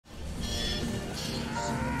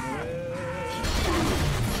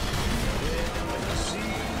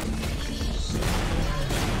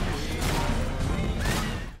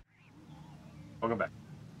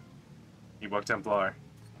Ladybug Templar.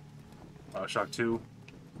 Bioshock 2.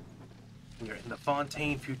 We're in the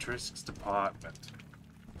Fontaine Futuristics Department.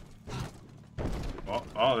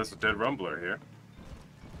 Oh, there's a dead rumbler here.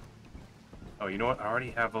 Oh, you know what? I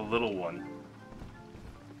already have a little one.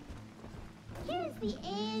 Here's the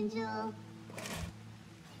angel.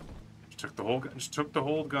 Just took the whole gun. Just took the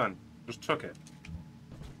whole gun. Just took it.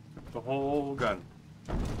 Took the whole gun.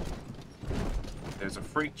 There's a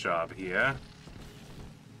freak job here.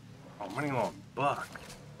 Oh, I'm running low on buck.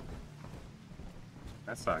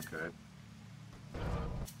 That's not good.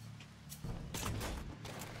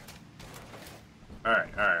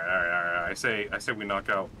 Alright. I say we knock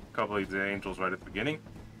out a couple of these angels right at the beginning.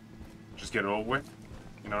 Just get it over with.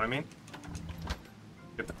 You know what I mean?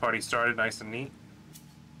 Get the party started nice and neat.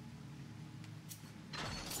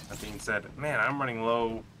 That being said, man, I'm running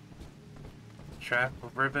low. Trap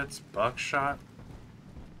rivets, buckshot.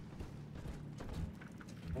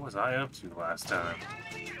 What was I up to last time?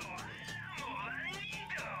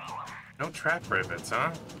 No trap rivets,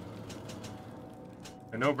 huh?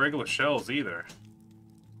 And no regular shells either.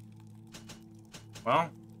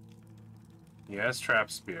 Well, he has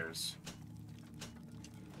trap spears.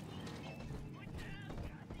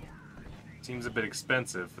 Seems a bit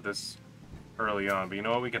expensive for this early on, but you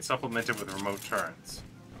know what? We can supplement it with remote turns.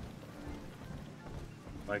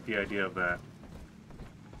 I like the idea of that.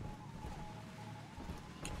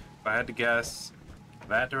 If I had to guess,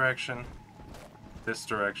 that direction, this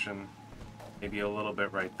direction, maybe a little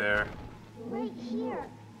bit right there. Right here.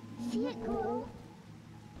 See it glow?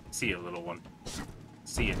 See it, little one.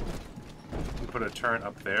 See it. Put a turn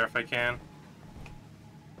up there if I can.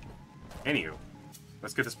 Anywho,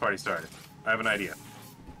 let's get this party started. I have an idea.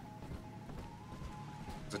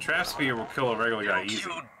 The trap spear will kill a regular guy easy.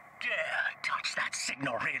 Don't you dare touch that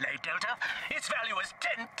signal relay, Delta. Its value is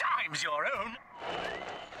 10 times your own.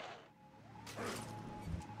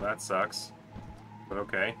 That sucks. But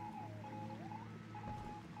okay.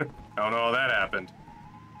 I don't know how that happened.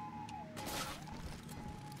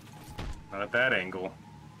 Not at that angle.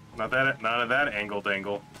 Not at that angle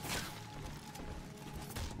dangle.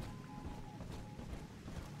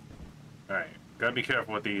 Alright. Gotta be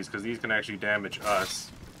careful with these, because these can actually damage us.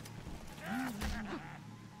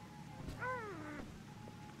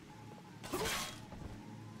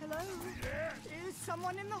 Hello? Is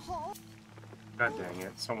someone in the hall? God dang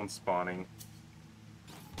it. Someone's spawning.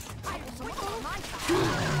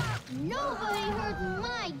 Nobody hurt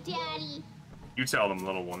my daddy. You tell them,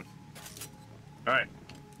 little one. Alright.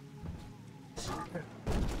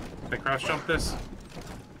 They crouch jump this?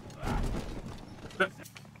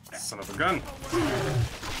 Son of a gun.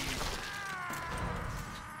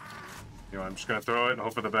 You know, I'm just gonna throw it and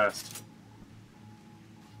hope for the best.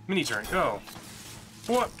 Mini turn, go.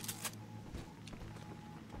 What?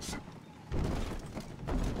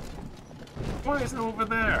 Why is it over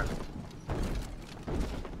there?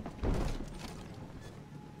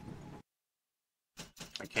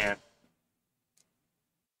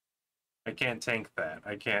 I can't tank that.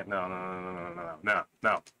 I can't. No.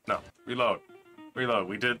 Reload.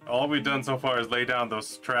 We did all we've done so far is lay down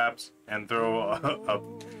those traps and throw a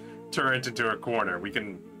turret into a corner. We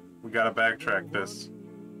gotta backtrack this.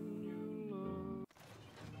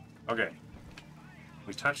 Okay.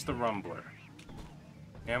 We touched the rumbler.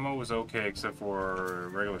 Ammo was okay except for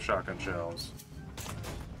regular shotgun shells.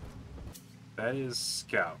 That is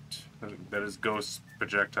scout. That is ghost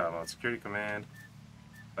projectile mode. Security command.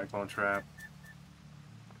 Cyclone trap.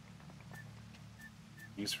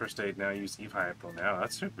 Use first aid now. Use Eve Hypo now.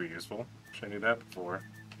 That's super useful. Wish I knew that before.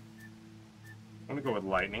 I'm gonna go with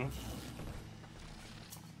lightning.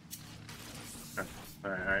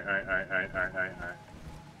 Alright.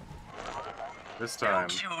 This time.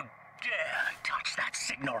 Don't you dare touch that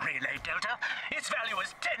signal relay, Delta. Its value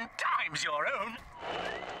is 10 times your own.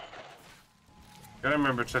 Gotta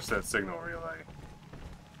remember to touch that signal relay.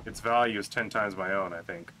 Its value is 10 times my own, I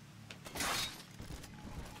think.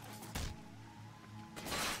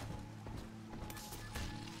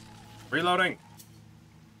 Reloading!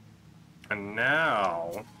 And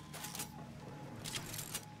now... I'm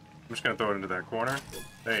just gonna throw it into that corner.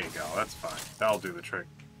 There you go, that's fine. That'll do the trick.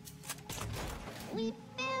 We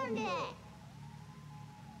found it.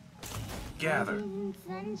 Gather.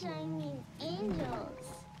 Sunshine means angels.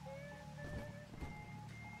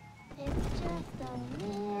 It's just a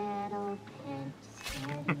little pinch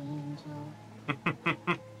angel.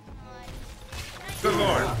 Good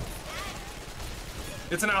lord!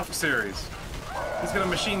 It's an Alpha series. He's got a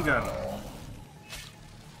machine gun.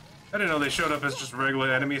 I didn't know they showed up as just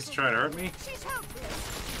regular enemies to try to hurt me. She's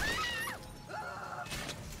helpless.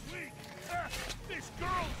 This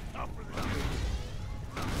girl's tougher than you.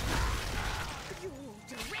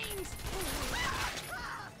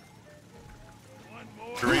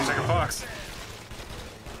 You're raging like a fox. Hand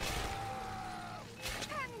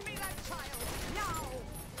me that child now.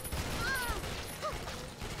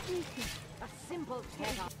 A simple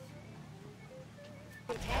terror.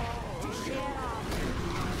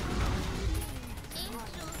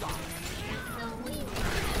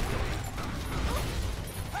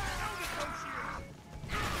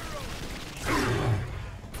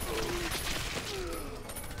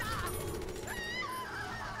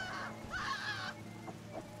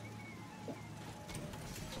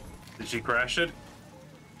 Did she crash it?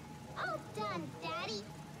 All done, Daddy.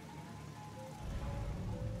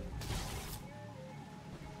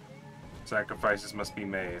 Sacrifices must be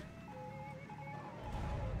made.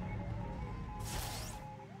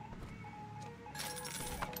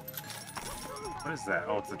 What is that?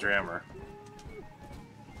 Oh, it's the jammer.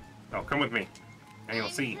 Oh, come with me, and you'll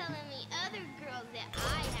see. I'm telling the other girls that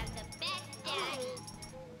I have the best daddy.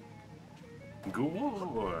 Good.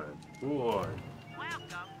 Good. Welcome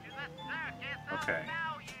to the circus of Okay.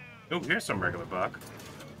 value. Oh, here's some regular buck.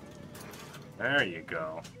 There you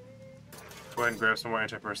go. Go ahead and grab some more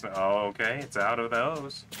anti-personnel. Oh, okay. It's out of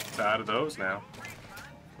those. It's out of those now.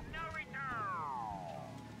 No return.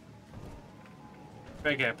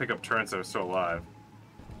 I can't pick up turrets that are still alive.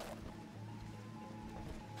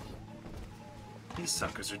 These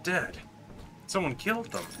suckers are dead. Someone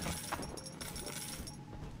killed them.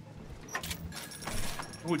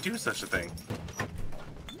 Who would do such a thing?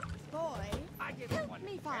 Boy, help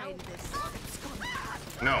me find this.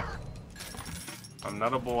 No. I'm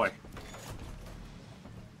not a boy.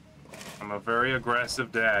 I'm a very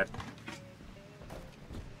aggressive dad.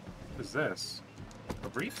 What is this? A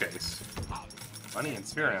briefcase. Money and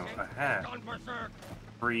serum. A hat.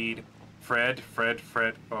 Freed. Fred.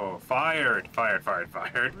 Oh, fired. Fired.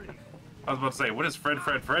 I was about to say, what does Fred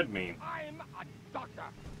mean? I'm a doctor.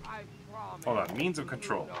 I promise. Hold on. Means of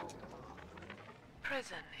control.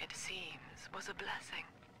 Prison, it seems, was a blessing.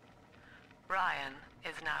 Ryan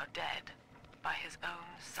is now dead by his own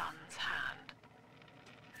son's hand.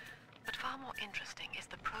 But far more interesting is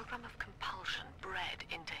the program of compulsion bred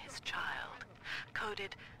into his child,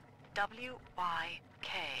 coded WYK.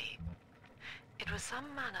 It was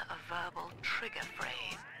some manner of verbal trigger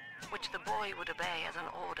phrase, which the boy would obey as an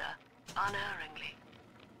order, unerringly.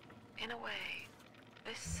 In a way,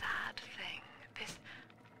 this sad thing, this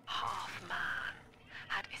half-man,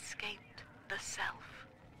 had escaped the self.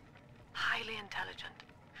 Highly intelligent,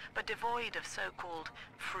 but devoid of so-called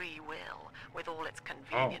free will, with all its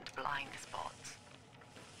convenient blind spots.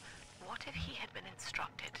 What if he had been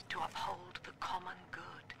instructed to uphold the common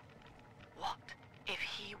good? What if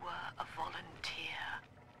he were a volunteer?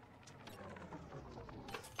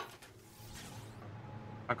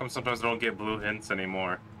 How come sometimes I don't get blue hints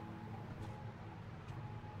anymore?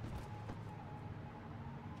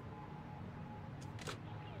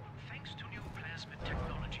 Thanks to new plasmid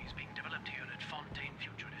technologies being developed here at Fontaine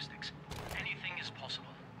Futuristics, anything is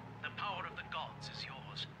possible. The power of the gods is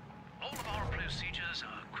yours. All of our procedures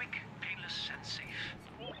are quick, painless, and safe.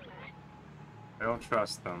 I don't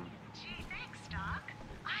trust them. Gee, thanks, Doc.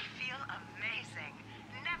 I feel amazing.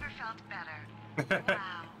 Never felt better.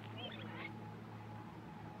 Wow.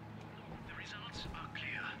 The results are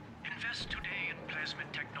clear. Invest today in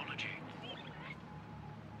plasmid technology.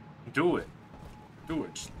 Do it. Do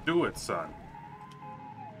it. Just do it, son.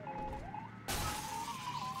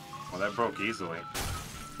 Well, that broke easily.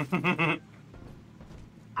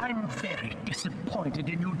 I'm very disappointed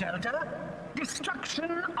in you, Delta.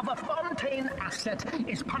 Destruction of a Fontaine asset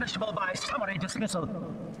is punishable by summary dismissal.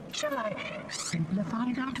 Shall I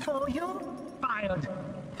simplify that for you? Fired!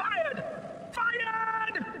 Fired!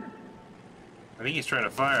 Fired! I think he's trying to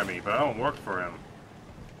fire me, but I don't work for him.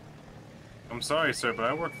 I'm sorry, sir, but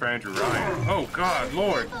I work for Andrew Ryan. Oh, God,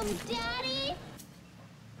 Lord! Daddy.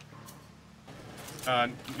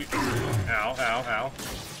 Ow, ow.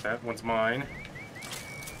 That one's mine.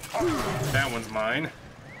 That one's mine.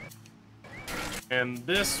 And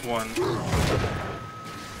this one...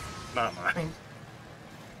 not mine.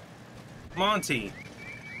 Monty!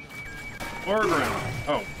 Orgrim!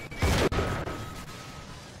 Oh.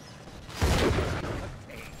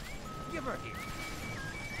 Give her here.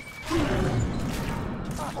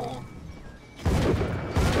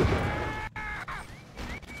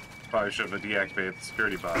 Probably should have deactivated the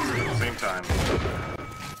security box, but at the same time...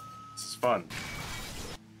 this is fun.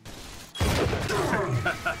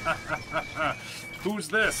 Who's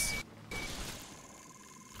this?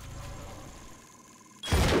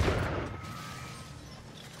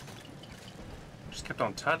 Just kept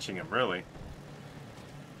on touching him, really.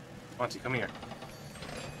 Monty, come here.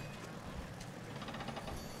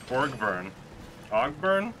 Orgburn.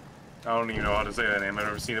 Ogburn? I don't even know how to say that name. I've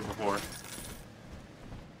never seen it before.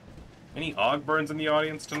 Any Ogburns in the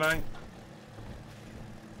audience tonight?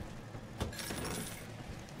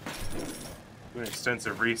 Doing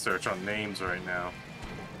extensive research on names right now.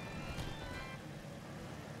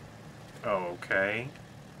 Okay.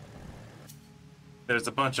 There's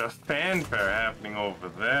a bunch of fanfare happening over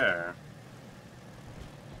there.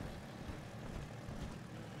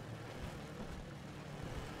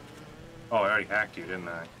 Oh, I already hacked you, didn't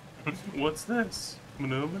I? What's this?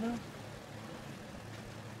 Phenomena?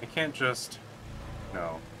 I can't just...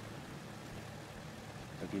 No.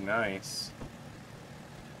 That'd be nice.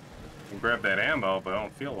 I can grab that ammo, but I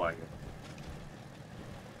don't feel like it.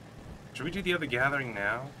 Should we do the other gathering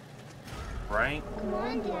now? Right? Come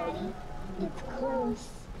on, Daddy. It's close.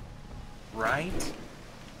 Right?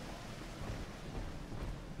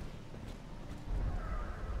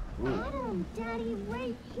 Ooh. Adam, Daddy,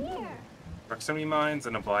 right here. Proximity mines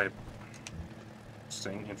and a blight.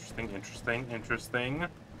 Interesting, interesting, interesting, interesting. Nice.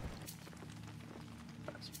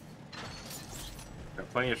 Got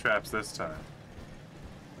plenty of traps this time.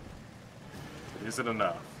 But is it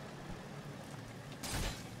enough?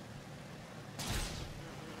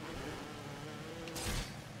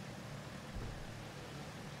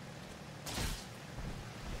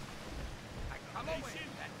 Come away,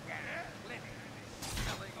 that gas.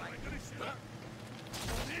 Smelling like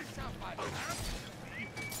somebody.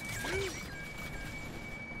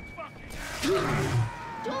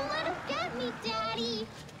 Don't let him get me, Daddy.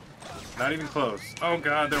 Not even close. Oh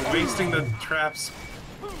god, they're wasting the traps.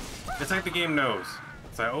 It's like the game knows.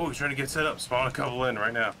 It's like, oh, he's trying to get set up. Spawn a couple in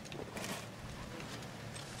right now.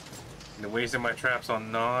 And they're wasting my traps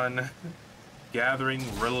on non-gathering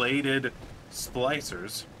related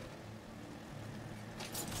splicers.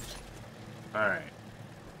 Alright.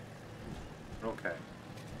 Okay.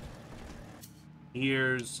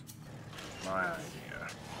 Here's my idea.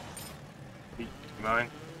 Do you mind?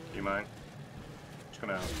 Do you mind? Just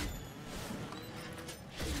gonna...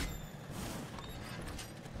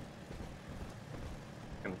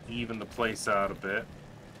 Gonna even the place out a bit.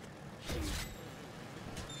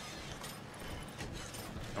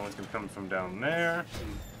 No one's gonna come from down there.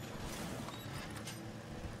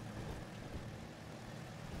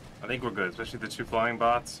 I think we're good, especially the two flying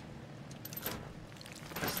bots.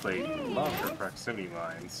 This lady loves her proximity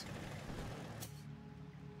mines.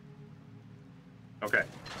 Okay.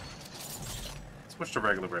 Switch to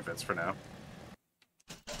regular ribbons for now.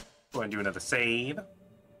 Go ahead and do another save.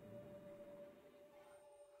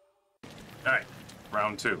 Alright,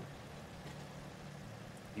 round 2.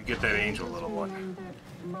 You get that angel, little one.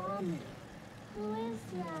 Mommy. Who is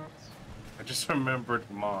that? I just remembered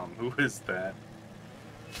Mom. Who is that?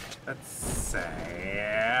 That's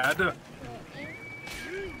sad.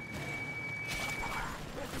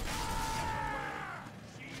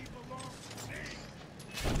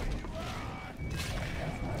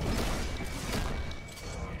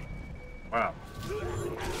 Wow.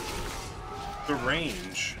 The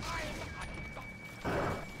range.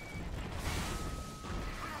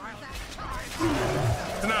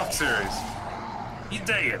 It's an Elf series. You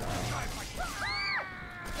dig it.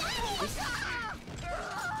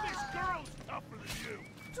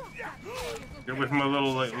 Get away from my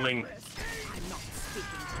little ling.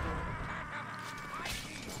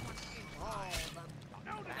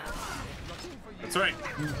 That's right.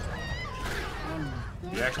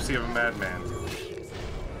 The accuracy of a madman.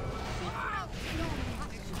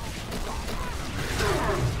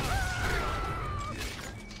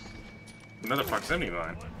 Another proximity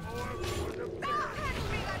mine.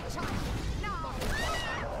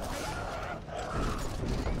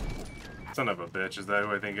 Son of a bitch, is that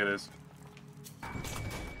who I think it is?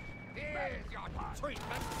 Here's your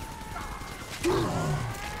treatment.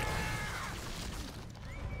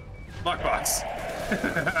 Lockbox.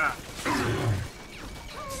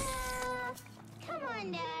 Come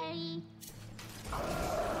on, Daddy.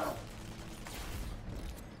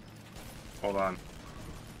 Hold on.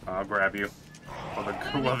 I'll grab you.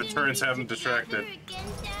 While the turrets have him distracted. Again,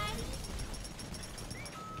 Daddy?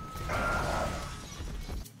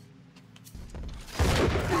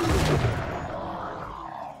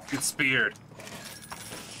 Get speared.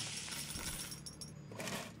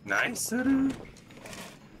 Nice.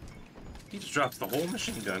 He just drops the whole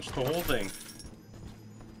machine gun, just the whole thing.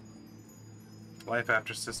 Life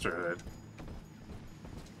after sisterhood.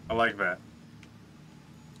 I like that.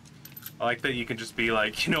 I like that you can just be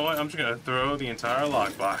like, you know what, I'm just gonna throw the entire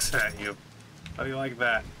lockbox at you. How do you like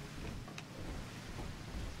that?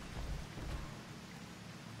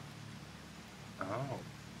 Oh,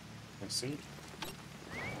 I see.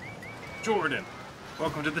 Jordan!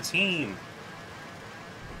 Welcome to the team.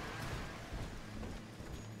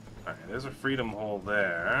 Alright, there's a freedom hole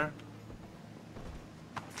there.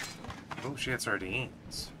 Oh, she had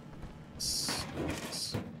sardines.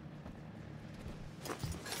 She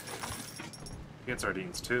had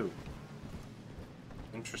sardines too.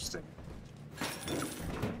 Interesting.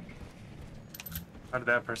 How did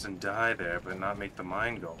that person die there but not make the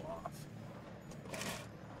mine go off?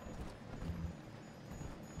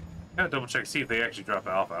 Gotta double check, see if they actually drop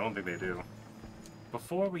alpha. I don't think they do.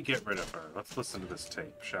 Before we get rid of her, let's listen to this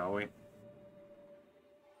tape, shall we?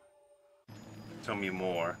 Tell me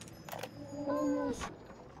more.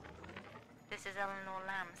 This is Eleanor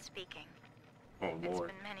Lamb speaking. Oh, Lord.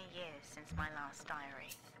 It's been many years since my last diary.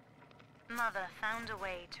 Mother found a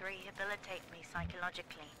way to rehabilitate me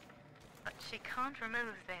psychologically, but she can't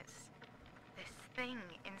remove this thing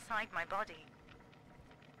inside my body.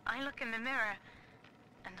 I look in the mirror,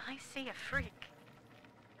 and I see a freak.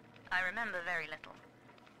 I remember very little.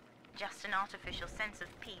 Just an artificial sense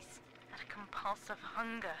of peace and a compulsive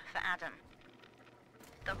hunger for Adam.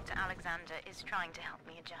 Dr. Alexander is trying to help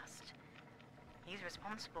me adjust. He's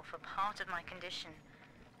responsible for part of my condition,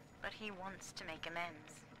 but he wants to make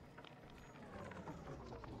amends.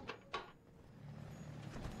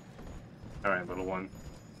 Alright, little one.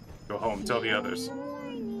 Go home, tell the others.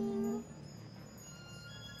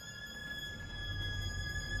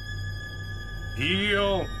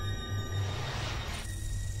 Heal!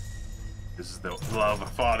 This is the love a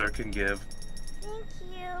father can give. Thank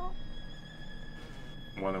you.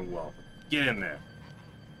 More than welcome. Get in there.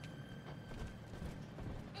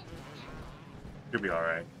 You'll be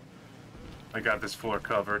alright. I got this floor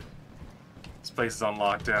covered. This place is on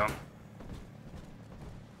lockdown.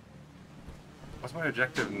 What's my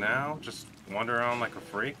objective now? Just wander around like a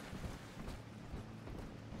freak?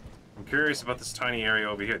 I'm curious about this tiny area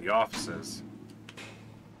over here, the offices.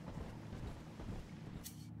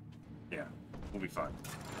 Yeah, we'll be fine.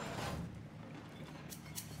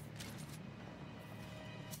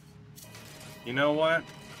 You know what?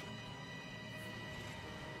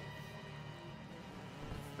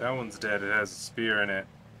 That one's dead. It has a spear in it.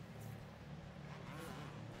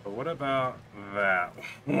 But what about that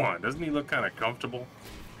one? Doesn't he look kind of comfortable?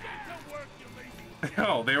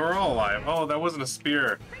 Oh, they were all alive. Oh, that wasn't a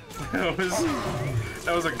spear.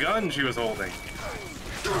 That was a gun she was holding.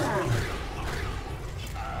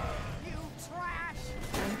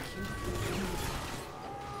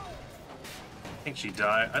 I think she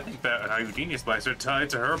died. I think that Houdini splicer tied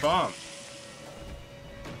to her bomb.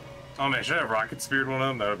 Oh man, should I have rocket speared one of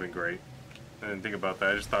them? That would have been great. I didn't think about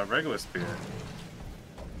that. I just thought regular spear.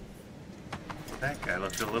 That guy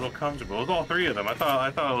looked a little comfortable. It was all three of them. I thought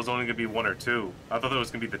it was only gonna be one or two. I thought there was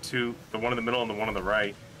gonna be the one in the middle and the one on the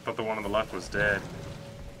right. I thought the one on the left was dead.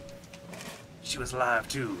 She was alive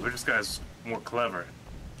too. This guy's more clever.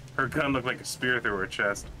 Her gun looked like a spear through her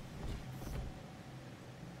chest.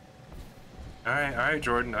 Alright,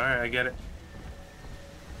 Jordan. Alright, I get it.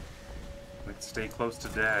 Let's stay close to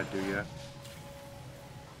Dad, do ya?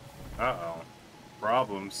 Uh-oh.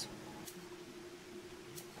 Problems.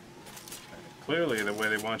 Clearly, the way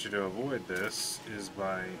they want you to avoid this is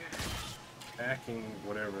by hacking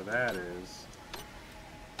whatever that is.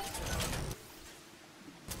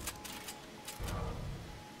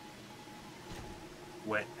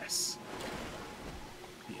 Wetness.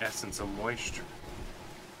 The essence of moisture.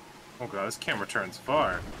 Oh god, this camera turns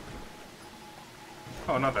far.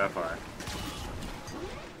 Oh, not that far.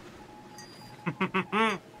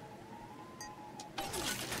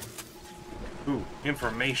 Ooh,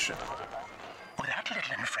 information. Well, that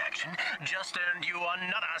little infraction just earned you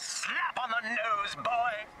another slap on the nose,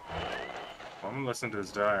 boy! Well, I'm gonna listen to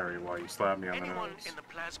his diary while you slap me on the Anyone nose. in the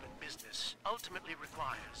plasmid business ultimately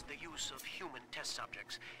requires the use of human test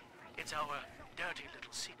subjects. It's our dirty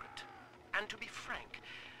little secret. And to be frank,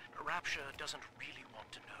 Rapture doesn't really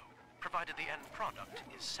want to know, provided the end product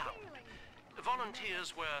is sound.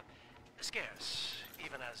 Volunteers were scarce,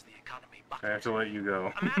 even as the economy buckled. I have to let you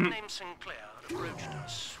go. A man named Sinclair approached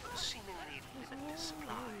us with a seemingly limitless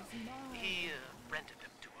supply. He rented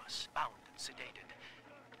them to us, bound and sedated.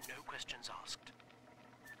 No questions asked.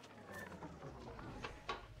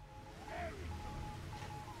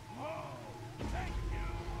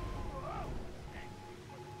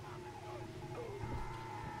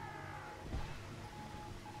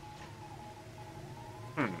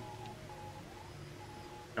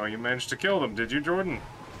 Oh, you managed to kill them, did you, Jordan?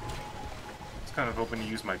 I was kind of hoping to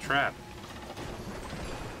use my trap.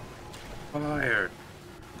 Fired.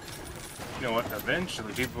 You know what?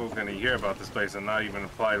 Eventually, people are going to hear about this place and not even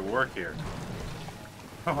apply to work here.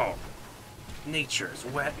 Oh, nature's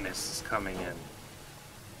wetness is coming in.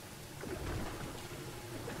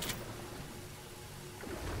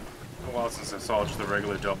 a while since I saw just a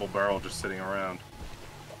regular double barrel just sitting around.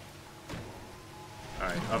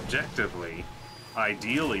 Alright, objectively,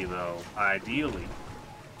 ideally though, ideally,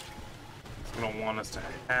 it's gonna want us to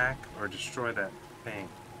hack or destroy that thing.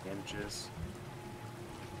 Inches.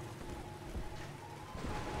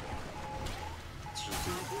 Let's just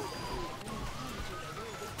do it.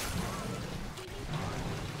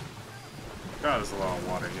 God, there's a lot of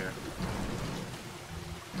water here.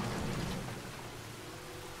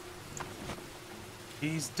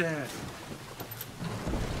 He's dead.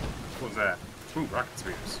 What was that? Ooh, rocket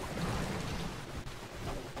spears.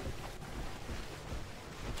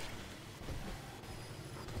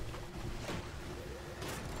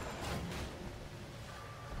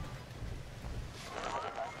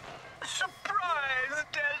 Surprise,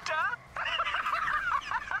 Delta!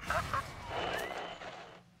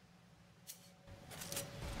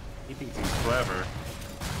 He thinks he's clever.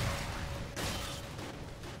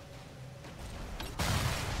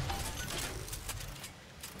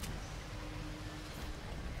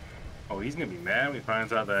 Oh, he's gonna be mad when he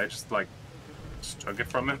finds out that I just took it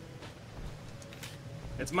from him.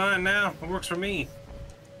 It's mine now. It works for me.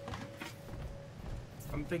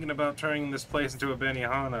 I'm thinking about turning this place into a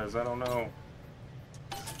Benihana's. I don't know.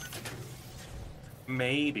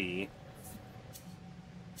 Maybe.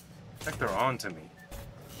 I think they're on to me.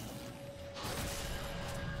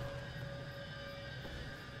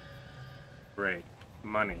 Great.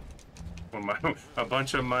 Money. When a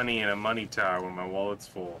bunch of money in a money tower when my wallet's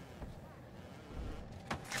full.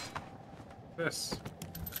 This.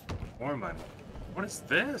 More money. What is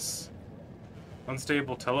this?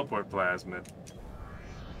 Unstable teleport plasmid.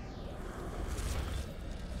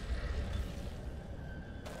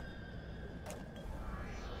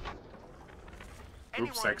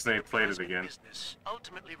 Oops, X-Nay played it again. Business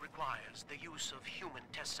ultimately requires the use of human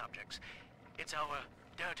test subjects. It's our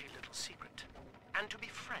dirty little secret. And to be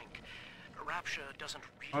frank, Rapture doesn't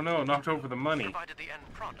really... Oh no, knocked over the money. Provided the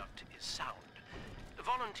end product is sound. The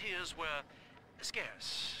volunteers were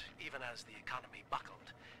scarce, even as the economy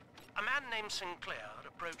buckled. A man named Sinclair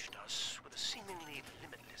approached us with a seemingly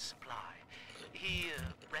limitless supply. He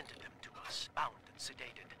rented them to us, bound and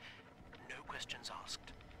sedated. No questions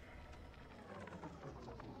asked.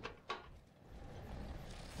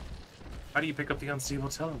 How do you pick up the unstable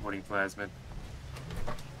teleporting plasmid?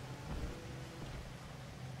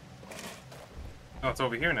 Oh, it's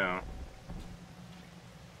over here now.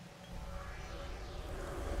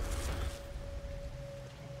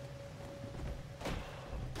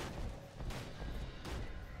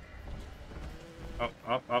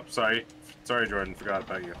 Oh, sorry. Sorry, Jordan, forgot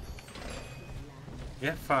about you.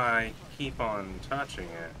 If I keep on touching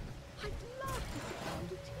it... I'd love to sit down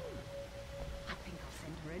to tea. I think I'll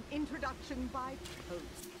send her an introduction by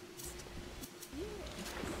post. Yes.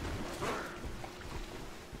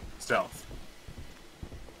 Stealth.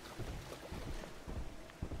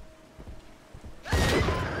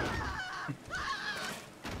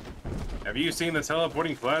 Have you seen the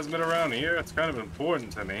teleporting plasmid around here? It's kind of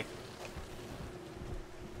important to me.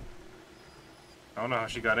 I don't know how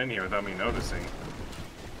she got in here without me noticing.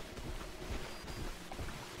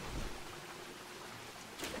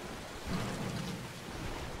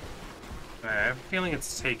 I have a feeling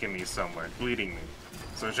it's taking me somewhere, leading me.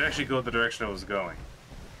 So I should actually go the direction I was going.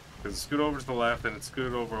 Because it scooted over to the left and it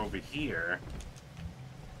scooted over here.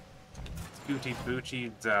 Scooty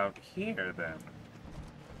Boochie's out here then.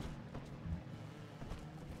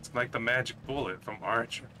 It's like the magic bullet from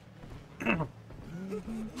Archer.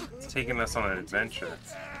 It's taking us on an adventure.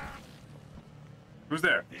 Who's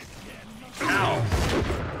there? Ow!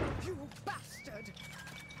 You bastard!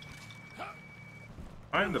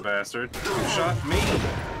 I'm the bastard who shot me!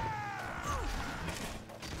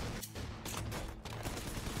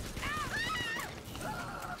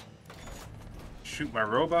 Shoot my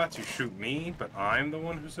robots, you shoot me, but I'm the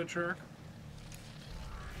one who's a jerk?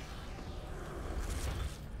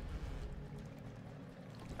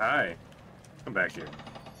 Hi. Come back here.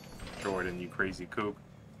 Jordan, you crazy kook.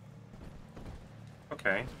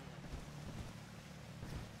 Okay.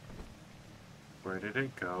 Where did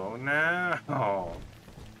it go now?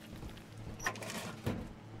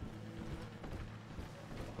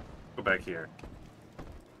 Go back here.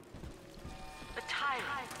 The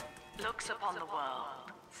tyrant looks upon the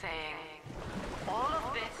world, saying, all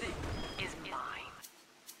of this is mine.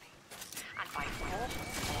 And by force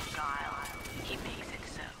or guile, he makes it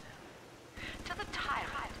so. To the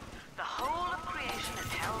tyrant, the whole of creation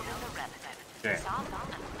is held in the relative. Damn. Sun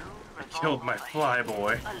and moon Killed my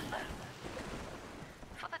flyboy. alone.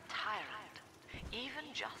 For the tyrant,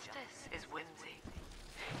 even justice is whimsy.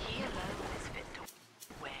 He alone is fit to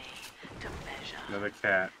weigh Another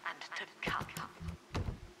cat. And to come.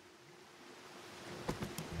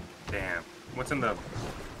 Damn. What's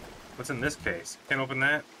in this case? Can't open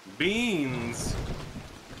that. Beans!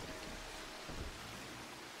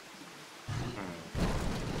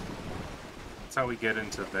 That's how we get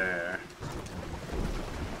into there.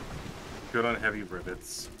 Good on heavy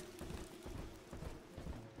rivets.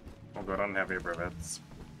 We'll go on heavy rivets.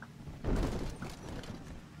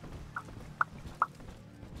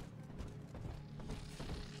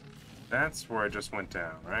 That's where I just went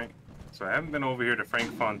down, right? So I haven't been over here to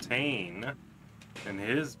Frank Fontaine in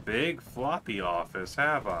his big floppy office,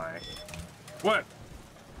 have I? What?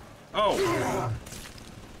 Oh!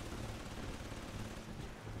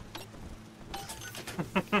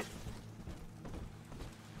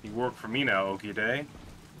 You work for me now, Okie Day.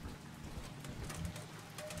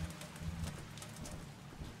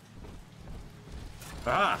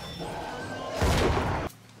 Ah!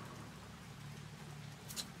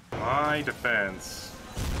 My defense.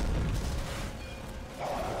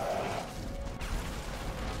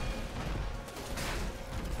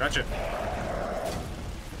 Gotcha.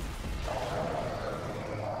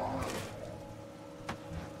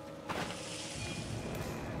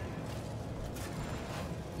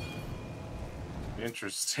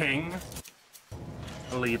 Interesting.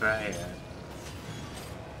 Leave ahead.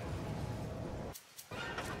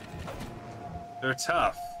 They're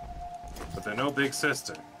tough, but they're no big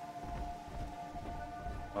sister.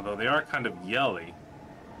 Although they are kind of yelly.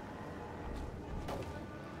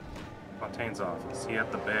 Fontaine's office. He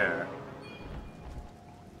had the bear.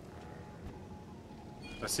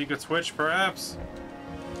 A secret switch, perhaps?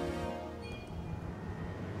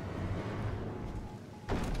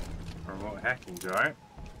 Remote hacking jar.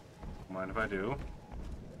 Mind if I do?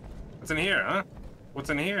 What's in here, huh? What's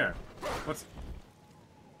in here? What's...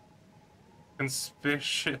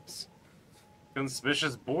 Conspicuous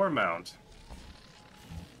boar mount.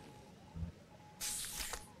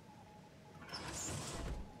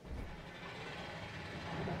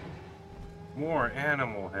 More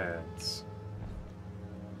animal heads.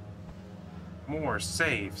 More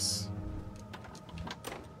safes.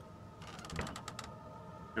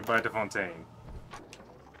 Goodbye to Fontaine.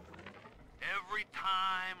 Every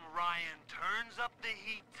time Ryan turns up the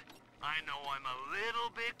heat, I know I'm a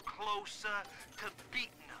little bit closer to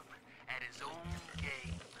beating him at his own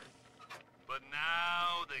game. But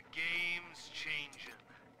now the game's changing.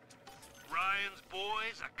 Ryan's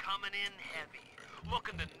boys are coming in heavy,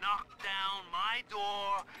 looking to knock down my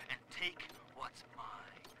door and take what's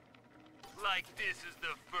mine. Like this is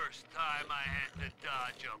the first time I had to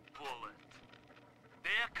dodge a bullet.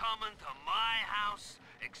 They're coming to my house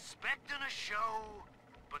expecting a show,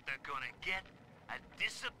 but they're gonna get a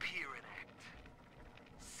disappearing act.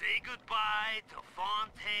 Say goodbye to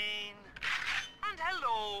Fontaine, and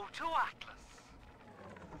hello to Atlas.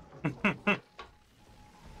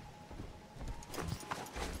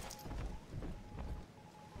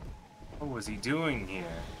 What was he doing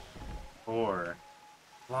here? Whore.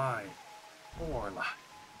 Lie. Whore lie.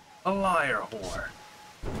 A liar whore.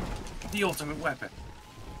 The ultimate weapon.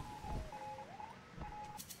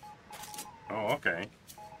 Oh, okay.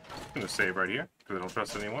 I'm gonna save right here, because I don't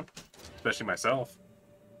trust anyone. Especially myself.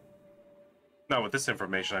 Not with this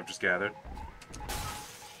information I've just gathered.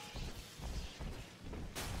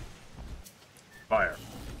 Fire.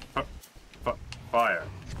 Fire.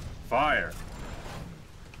 Fire.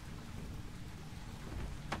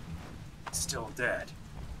 Still dead.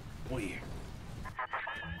 Weird.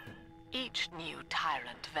 Each new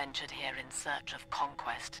tyrant ventured here in search of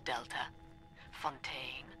conquest, Delta.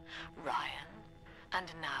 Fontaine, Ryan,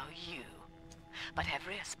 and now you. But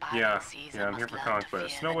every aspiring Caesar I'm here must for learn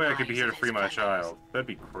conquest. to fear No the way I could be knives here to of free his my fellows. child. That'd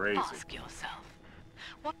be crazy. Ask yourself,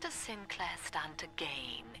 what does Sinclair stand to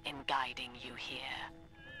gain in guiding you here?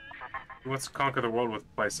 He wants to conquer the world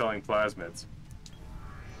by selling plasmids.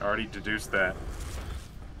 I already deduced that.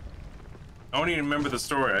 I don't even remember the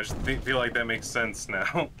story. I just feel like that makes sense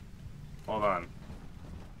now. Hold on.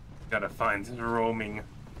 Gotta find the roaming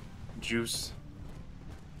juice.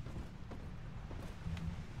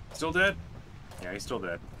 Still dead? Yeah, he's still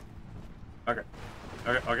dead. Okay.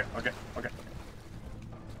 Okay.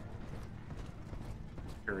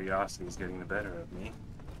 Curiosity is getting the better of me.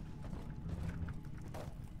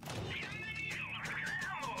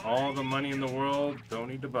 All the money in the world, don't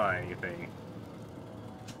need to buy anything.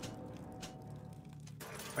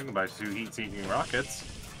 I can buy 2 heat-seeking rockets.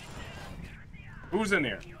 Who's in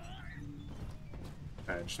here?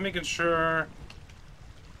 Okay, just making sure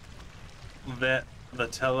that the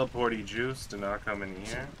teleporty juice did not come in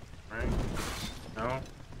here, right? No?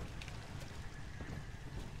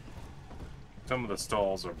 Some of the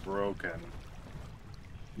stalls are broken.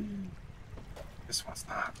 This one's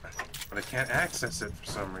not. But I can't access it for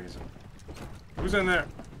some reason. Who's in there?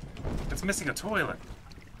 It's missing a toilet.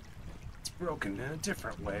 It's broken in a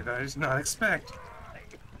different way that I did not expect.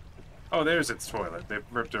 Oh, there's its toilet. They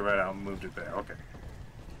ripped it right out and moved it there. Okay.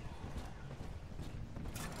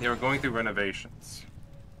 They were going through renovations.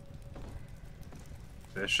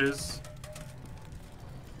 Fishes.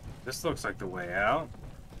 This looks like the way out.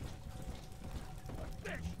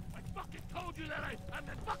 Fish! I fucking told you that I'm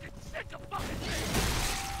fucking sick of fucking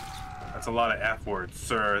fish! That's a lot of F words,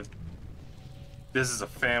 sir. This is a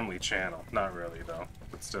family channel. Not really, though.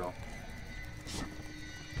 But still.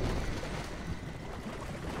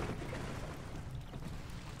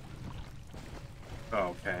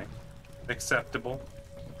 Okay. Acceptable.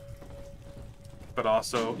 But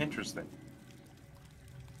also interesting.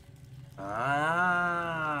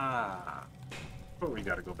 Ah. What we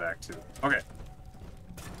gotta go back to. Okay.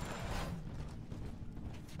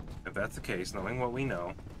 If that's the case, knowing what we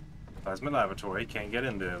know, Plasma Laboratory can't get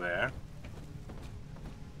into there.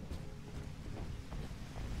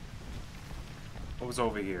 What was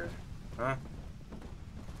over here? Huh?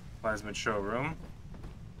 Plasmid Showroom.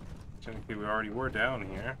 Technically, we already were down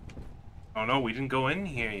here. Oh no, we didn't go in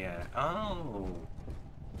here yet. Oh.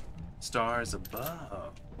 Stars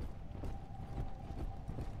above.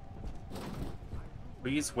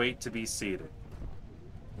 Please wait to be seated.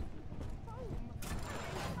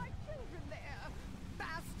 My children there,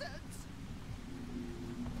 bastards!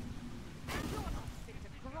 You're not fit to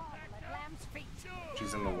grovel at Lamb's feet.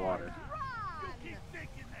 She's in the water. You keep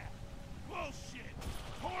thinking that! Bullshit!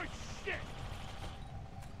 Horse shit!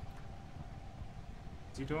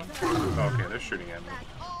 What's he doing? Oh, okay, they're shooting at me. That's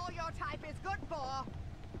all your type is good for.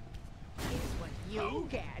 Is what you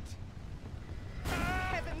get.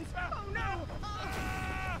 Heavens! Oh no!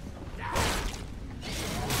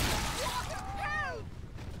 Help!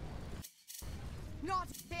 Not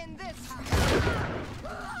in this house. I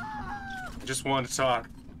just wanted to talk.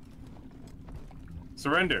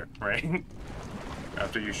 Surrender, right?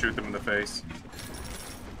 After you shoot them in the face.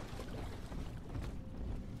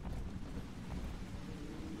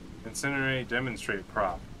 Incinerate, demonstrate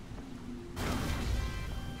prop.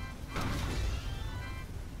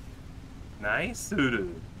 Nice,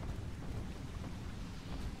 Suru.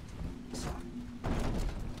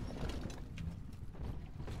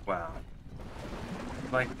 Wow.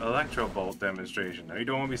 Like electro bolt demonstration. Now you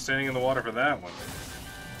don't want to be standing in the water for that one.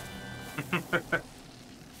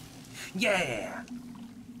 Yeah!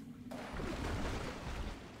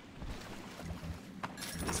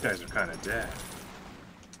 These guys are kind of dead.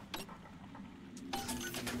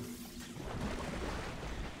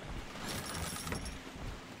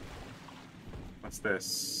 What's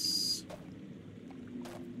this?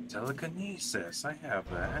 Telekinesis. I have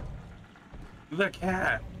that. The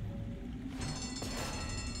cat.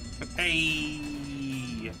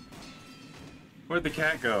 Hey! Where'd the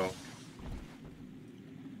cat go?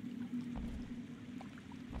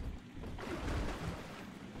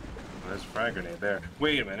 Oh, there's a frag grenade there.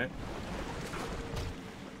 Wait a minute.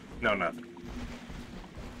 No, nothing.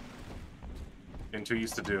 Getting too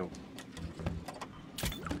used to do.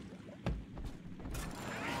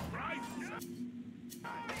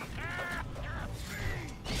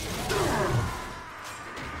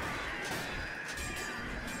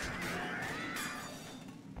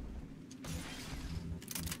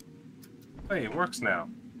 Hey, it works now.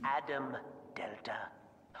 Adam Delta.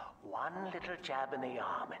 One little jab in the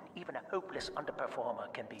arm, and even a hopeless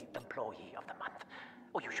underperformer can be Employee of the Month.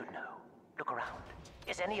 Oh, you should know. Look around.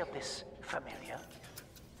 Is any of this familiar?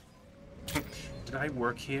 Did I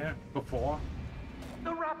work here before?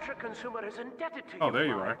 The Rapture consumer is indebted to you, Oh, there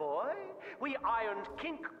you my are. boy. We ironed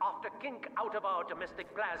kink after kink out of our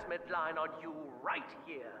domestic plasmid line on you right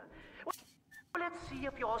here. Well, let's see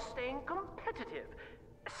if you're staying competitive.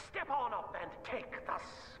 Step on up and take the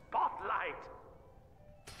spotlight.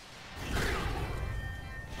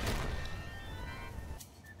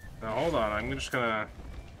 Now hold on, I'm just gonna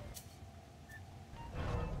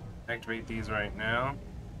activate these right now.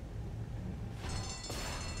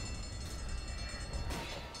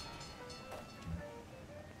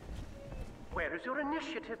 Where is your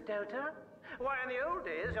initiative, Delta? Why, in the old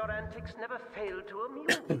days, your antics never failed to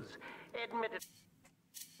amuse.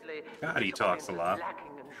 Admittedly, God, he talks a lot.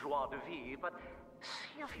 lacking in joie de vivre, but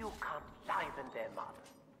see if you can't liven them up.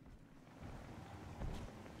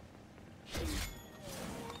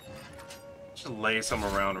 Just lay some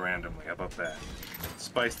around randomly. How about that?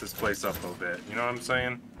 Spice this place up a little bit. You know what I'm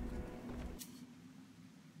saying?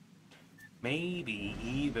 Maybe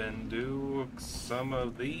even do some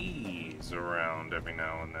of these around every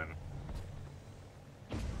now and then.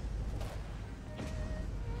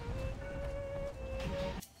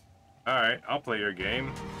 Alright, I'll play your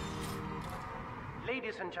game.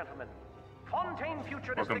 Ladies and gentlemen, Fontaine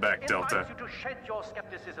Future Welcome District back, Delta. invites you to shed your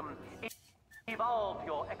skepticism, evolve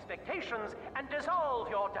your expectations, and dissolve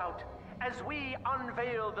your doubt as we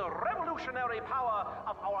unveil the revolutionary power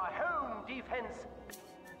of our home defense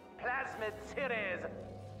plasmid series.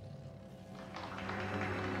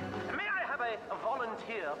 May I have a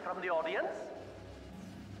volunteer from the audience?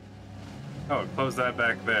 Oh, close that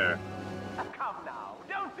back there. Come now,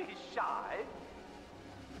 don't be shy.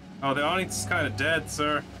 Oh, the audience is kind of dead,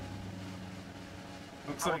 sir.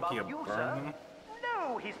 Looks How like about you you, burned sir? them.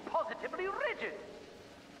 No, he's positively rigid.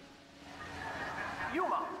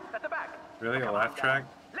 Yuma, at the back. Really, a Come laugh on track?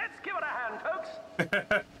 down. Let's give it a hand, folks.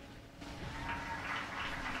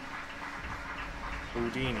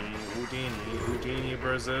 Houdini, Houdini, Houdini,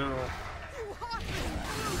 Brazil.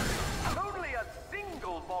 Only a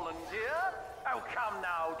single volunteer? Oh, come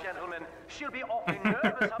now, gentlemen. She'll be awfully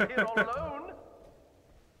nervous up here all alone.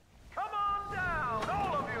 Come on down,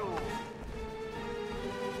 all of you.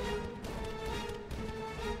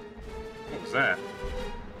 What was that?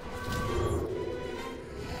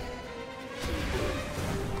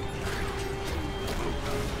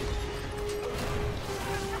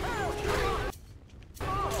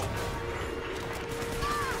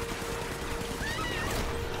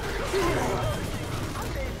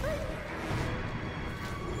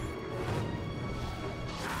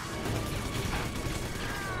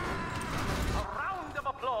 A round of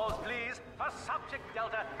applause, please, for Subject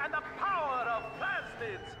Delta and the power of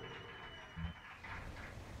plasmids.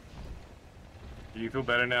 Do you feel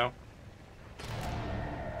better now?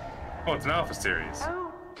 Oh, it's an alpha series.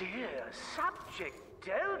 Oh dear, Subject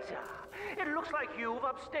Delta. It looks like you've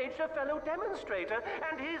upstaged a fellow demonstrator,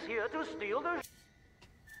 and he's here to steal the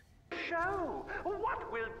show.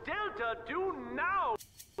 What will Delta do now,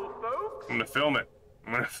 folks? I'm gonna film it.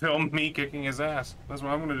 I'm gonna film me kicking his ass. That's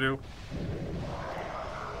what I'm gonna do.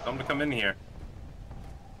 Tell him to come in here.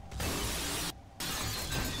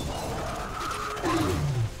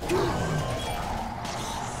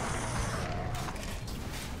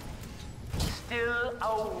 Still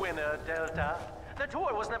a winner, Delta. The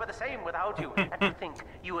tour was never the same without you. And to think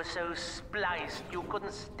you were so spliced you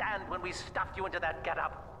couldn't stand when we stuffed you into that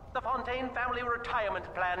getup. The Fontaine family retirement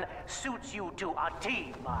plan suits you to a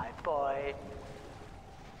T, my boy.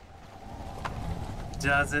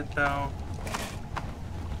 Does it though?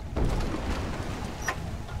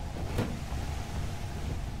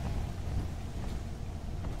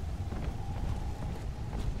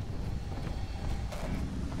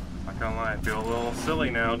 Not gonna lie, I feel a little silly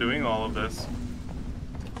now doing all of this.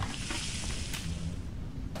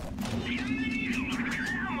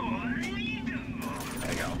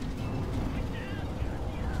 There you go.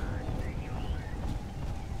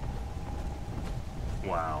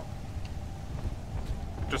 Wow.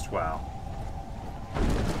 Just wow.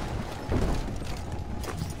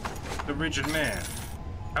 The rigid man.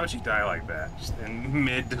 How'd she die like that? Just in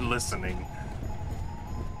mid-listening.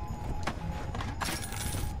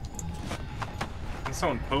 And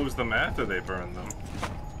someone posed them after they burned them.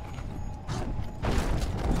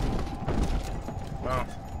 Well,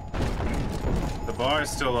 the bar is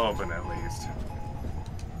still open at least.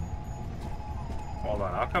 Hold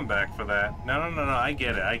on, I'll come back for that. No, I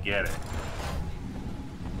get it, I get it.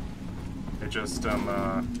 It just, oh.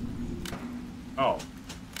 I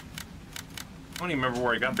don't even remember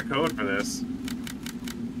where I got the code for this.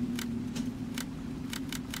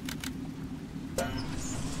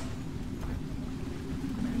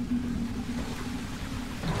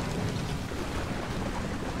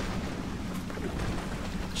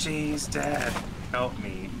 She's dead. Help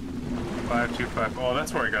me. 525. Oh,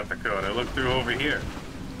 that's where I got the code. I looked through over here.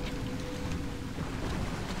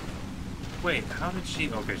 Wait, how did she...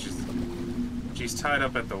 Okay, she's tied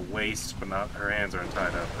up at the waist, but not... Her hands aren't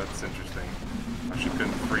tied up. That's interesting. Oh, she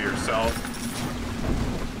couldn't free herself.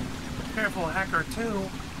 Careful, Hacker 2.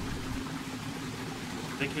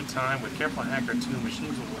 Take your time. With Careful Hacker 2,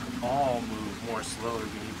 machines will all move more slowly.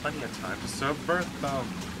 We need plenty of time to subvert them.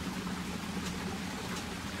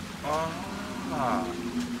 Ah.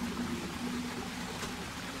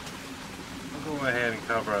 I'll go ahead and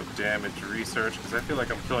cover up damage research, because I feel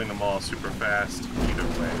like I'm killing them all super fast either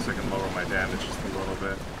way, so I can lower my damage just a little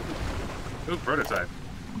bit. Ooh, prototype.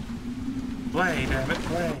 Play, damn it,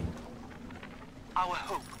 play. Our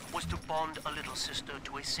hope was to bond a little sister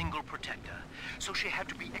to a single protector, so she had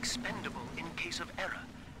to be expendable in case of error.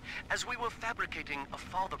 As we were fabricating a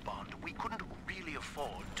father bond, we couldn't really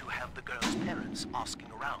afford to have the girl's parents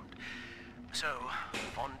asking around. So,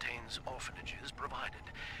 Fontaine's orphanages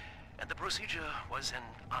provided, and the procedure was an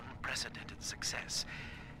unprecedented success.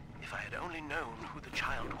 If I had only known who the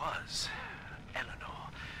child was, Eleanor,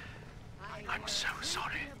 I'm so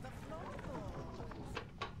sorry.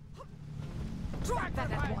 Drop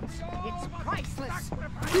that at once. It's priceless.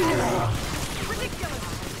 Ridiculous.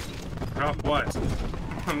 Drop what?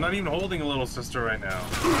 I'm not even holding a little sister right now.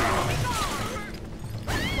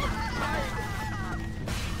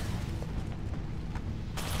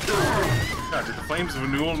 God, did the flames of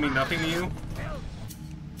renewal mean nothing to you?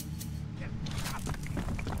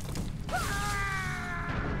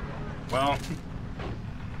 Well,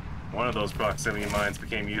 one of those proximity mines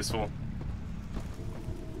became useful.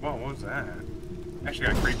 Whoa, what was that? Actually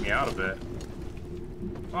got creeped me out a bit.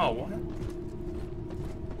 Oh, what?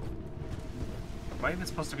 Am I even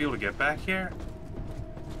supposed to be able to get back here?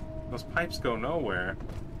 Those pipes go nowhere.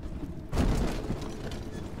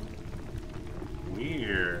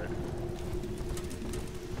 Weird.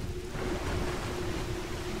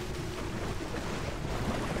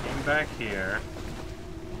 Getting back here.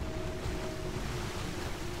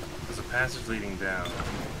 There's a passage leading down.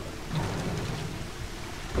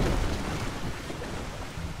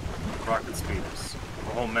 Rocket speeders. A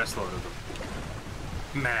whole mess load of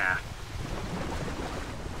them. Math.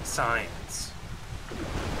 Science.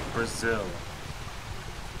 Brazil.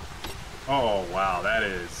 Oh wow, that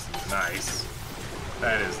is nice.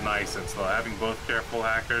 That is nice and slow. Having both careful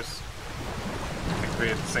hackers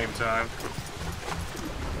activate at the same time.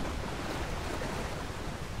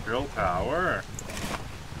 Drill power.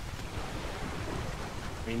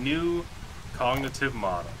 A new cognitive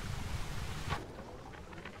model.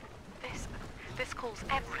 This calls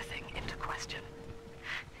everything into question.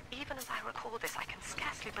 Even as I record this, I can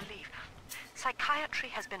scarcely believe. Psychiatry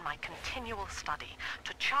has been my continual study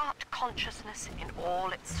to chart consciousness in all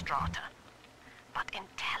its strata. But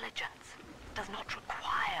intelligence does not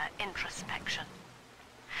require introspection.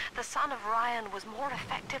 The son of Ryan was more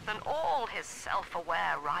effective than all his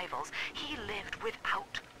self-aware rivals. He lived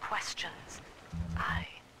without questions. I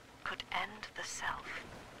could end the self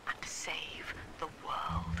and save the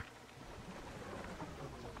world.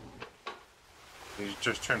 You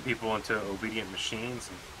just turn people into obedient machines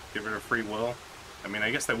and get rid of free will. I mean,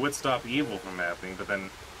 I guess that would stop evil from happening, but then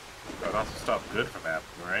it would also stop good from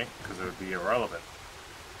happening, right? Because it would be irrelevant.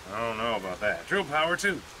 I don't know about that. Drill power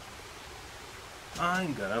too.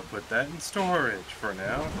 I'm gonna put that in storage for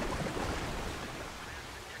now.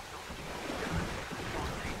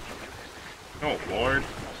 Oh Lord.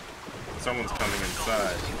 Someone's coming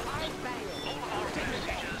inside.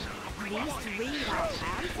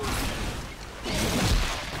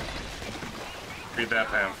 Read that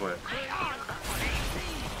pamphlet.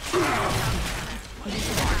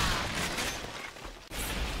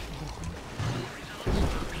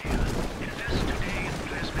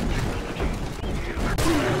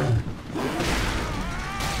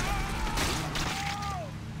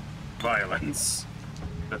 Violence.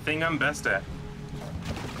 The thing I'm best at.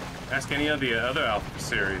 Ask any of the other Alpha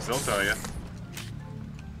series, they'll tell you.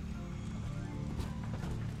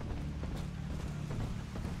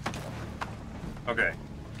 Okay.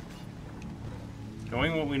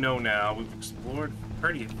 Knowing what we know now, we've explored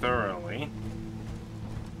pretty thoroughly.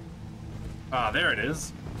 Ah, there it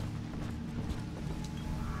is.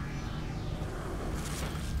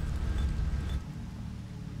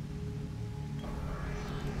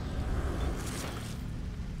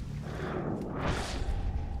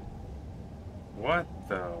 What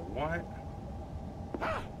the what?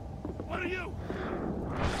 What are you?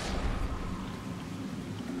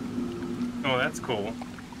 Oh, that's cool.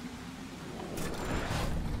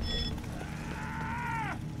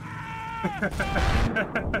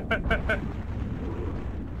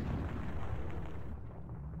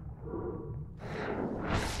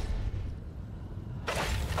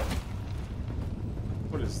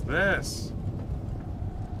 What is this?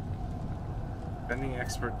 Bending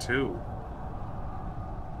Expert 2.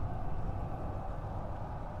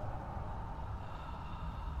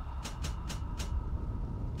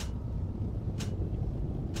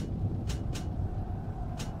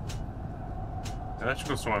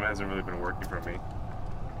 Electrical Storm hasn't really been working for me.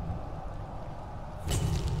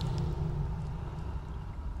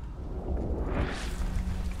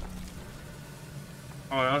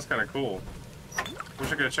 Oh, that was kind of cool.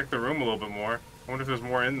 Wish I could have checked the room a little bit more. I wonder if there's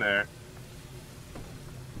more in there.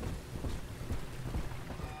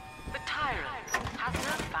 The tyrant has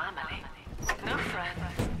no family, no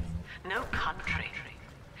friends, no country.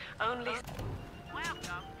 Only... Welcome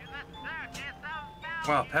to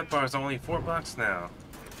Wow, pet bar's only $4 now.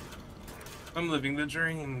 I'm living the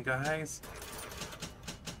dream, guys.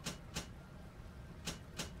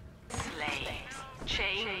 Slaves,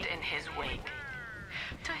 chained in his wake.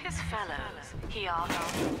 To his fellows, he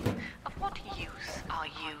asked, of what use are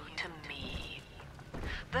you to me?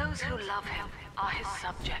 Those who love him are his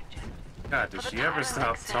subjects. God, did she ever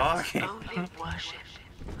stop talking? Only worship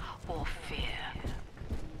or fear.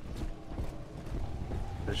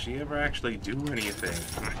 Does she ever actually do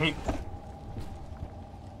anything?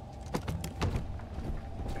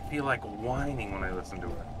 I feel like whining when I listen to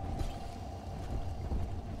her.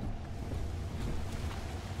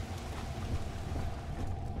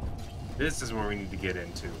 This is where we need to get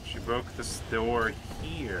into. She broke this door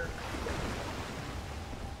here.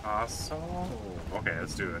 Awesome. Okay,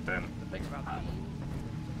 let's do it then.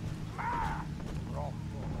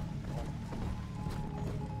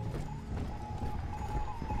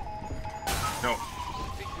 No.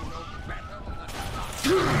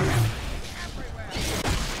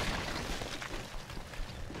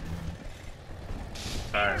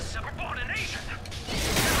 Alright. Subordination.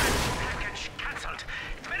 Package cancelled.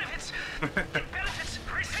 Benefits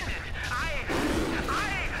rescinded.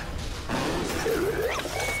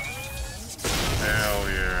 Hell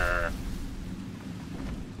yeah.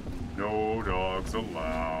 No dogs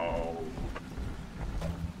allowed.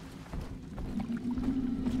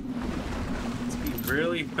 Let's be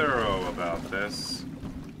really thorough about this.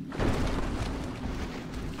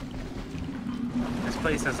 This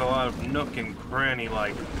place has a lot of nook and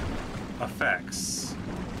cranny-like effects.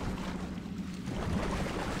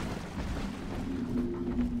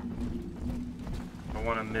 I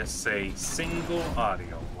want to miss a single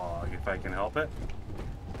audio log if I can help it.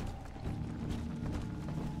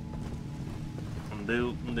 What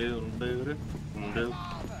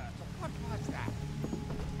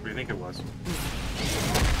do you think it was?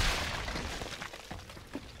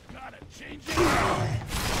 Gotta change it.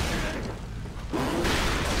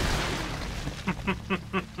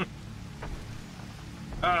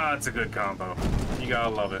 Ah, it's a good combo. You gotta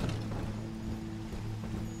love it.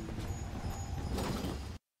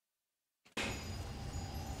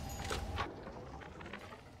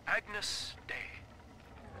 Agnes Day.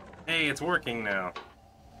 Hey, it's working now.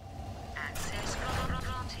 Access granted.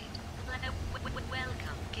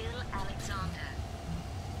 Welcome, Gil Alexander.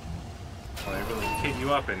 Well, they really kid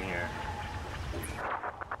you up in here.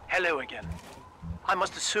 Hello again. I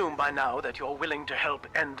must assume by now that you're willing to help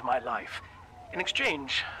end my life. In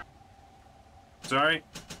exchange... Sorry?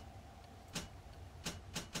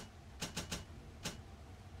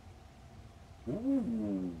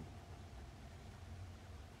 Ooh.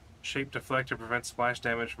 Shape deflector prevents splash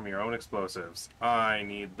damage from your own explosives. I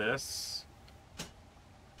need this.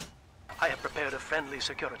 I have prepared a friendly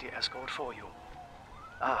security escort for you.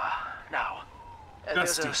 Now...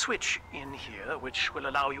 there's a switch in here which will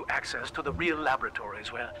allow you access to the real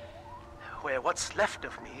laboratories where what's left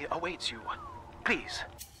of me awaits you. Please,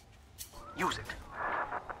 use it.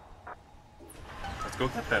 Let's go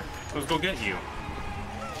get that. Let's go get you.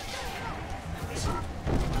 Let's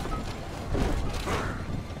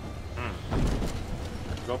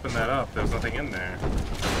open that up. There's nothing in there.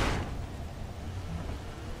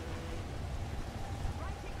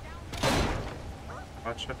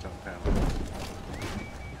 Watch shutdown panel.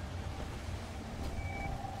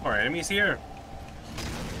 More enemies here.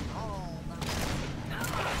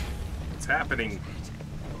 What's happening?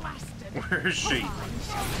 Where is she?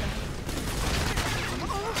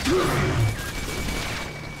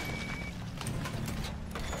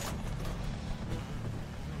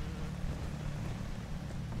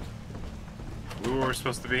 Where we're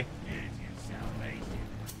supposed to be?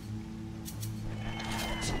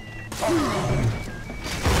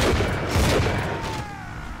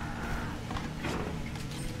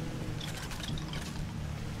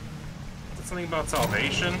 Something about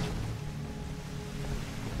salvation?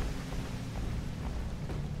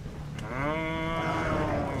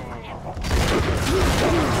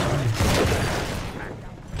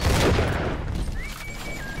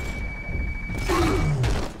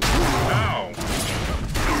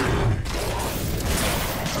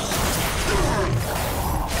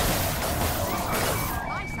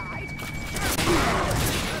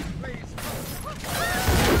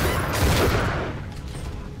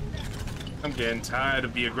 I'm getting tired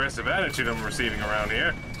of the aggressive attitude I'm receiving around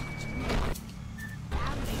here.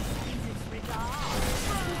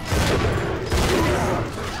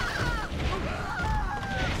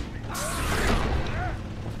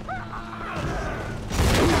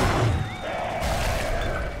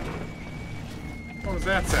 What was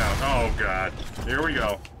that sound? Oh god. Here we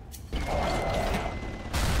go.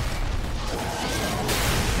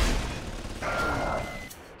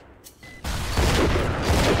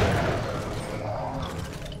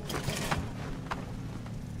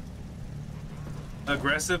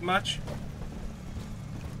 aggressive much.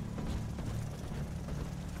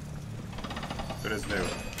 It is new.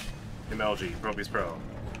 MLG, Probies Pro.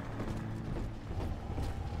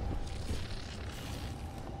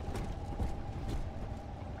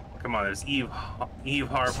 Come on, there's Eve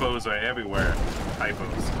harpos are everywhere.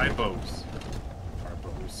 Hypos.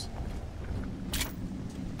 Harpos.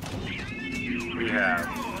 We have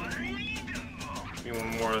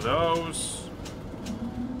one more of those.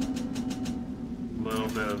 A little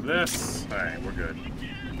bit of this. Alright, we're good.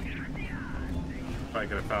 Probably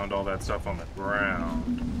could have found all that stuff on the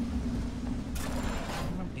ground.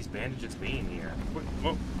 What are these bandages mean here?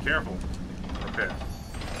 Whoa, careful. Okay.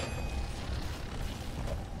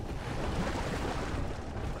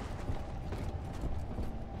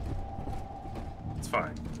 It's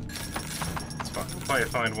fine. It's fine. We'll probably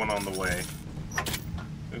find one on the way. As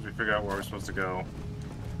soon as we figure out where we're supposed to go.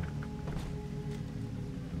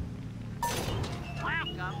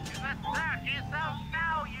 Welcome to the circus of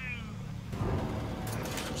value.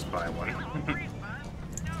 Just buy one.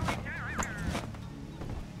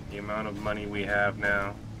 The amount of money we have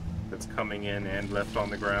now that's coming in and left on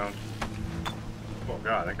the ground. Oh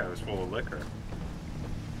god, that guy was full of liquor.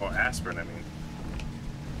 Or aspirin, I mean.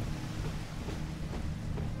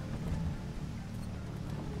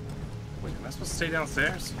 Wait, am I supposed to stay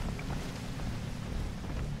downstairs?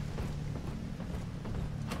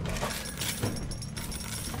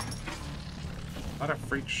 A lot of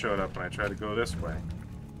freaks showed up when I tried to go this way.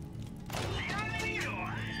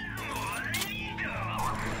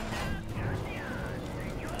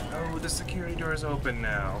 Oh, the security door is open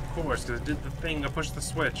now. Of course, because it did the thing. I pushed the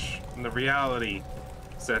switch, and the reality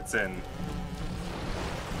sets in.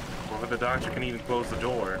 Or the doctor can even close the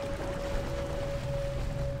door.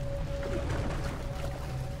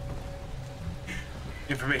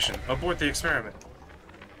 Information. Abort the experiment.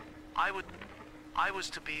 I was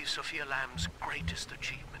to be Sophia Lamb's greatest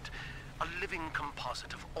achievement. A living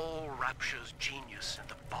composite of all Rapture's genius in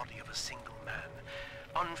the body of a single man,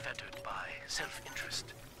 unfettered by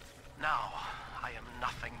self-interest. Now, I am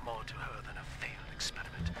nothing more to her than a failed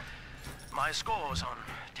experiment. My scores on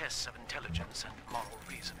tests of intelligence and moral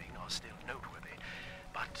reasoning are still noteworthy,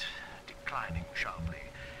 but declining sharply.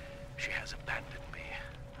 She has abandoned me,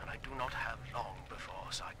 and I do not have long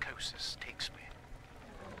before psychosis takes me.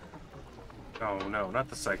 Oh no, not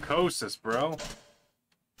the psychosis, bro.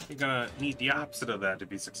 You're gonna need the opposite of that to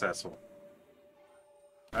be successful.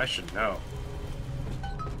 I should know.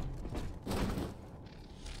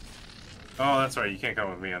 Oh, that's right, you can't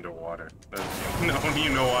come with me underwater. No, you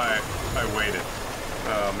know why I waited.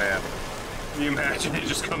 Oh man. Can you imagine it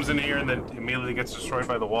just comes in here and then immediately gets destroyed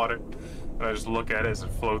by the water? And I just look at it as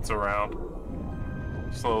it floats around.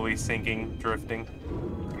 Slowly sinking, drifting.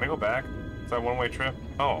 Can I go back? Is that a one-way trip?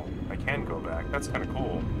 Oh, I can go back. That's kind of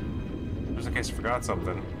cool. Just in case I forgot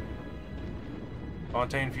something.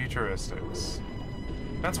 Fontaine Futuristics.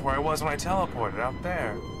 That's where I was when I teleported, out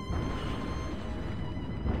there.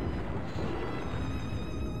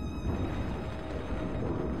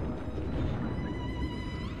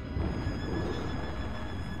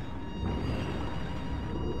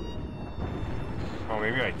 Oh,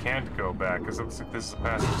 maybe I can't go back, because it looks like this is a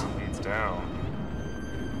passage that leads down.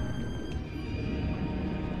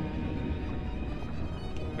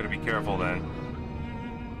 Gotta be careful then.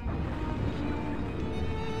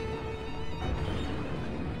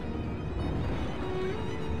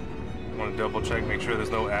 I want to double check, make sure there's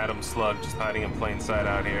no atom slug just hiding in plain sight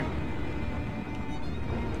out here.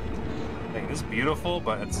 Dang, this is beautiful,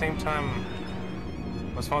 but at the same time,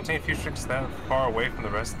 was Fontaine Futuristics that far away from the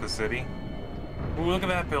rest of the city? Ooh, look at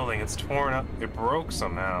that building, it's torn up, it broke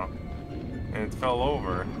somehow, and it fell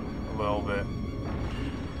over a little bit.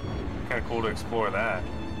 Kinda cool to explore that.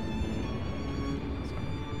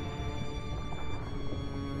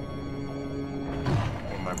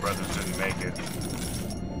 Well, my brothers didn't make it.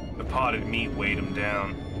 The potted meat weighed him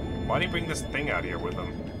down. Why'd he bring this thing out here with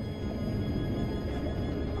him?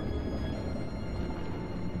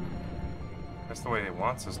 That's the way he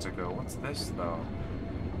wants us to go. What's this, though?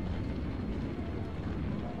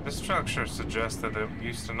 This structure suggests that it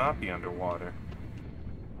used to not be underwater.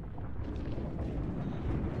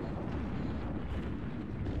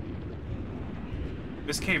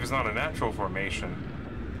 This cave is not a natural formation.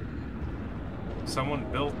 Someone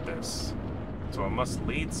built this, so it must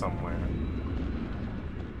lead somewhere.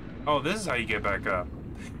 Oh, this is how you get back up.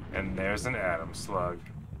 And there's an atom slug.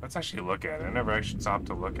 Let's actually look at it. I never actually stopped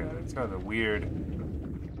to look at it. It's got a weird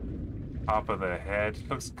top of the head.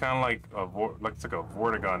 Looks kind of like looks like a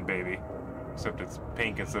Vortigon baby, except it's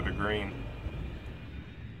pink instead of green.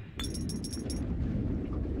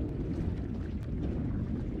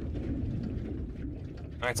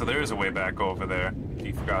 Alright, so there is a way back over there. If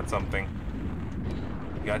you forgot something.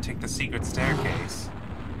 You gotta take the secret staircase.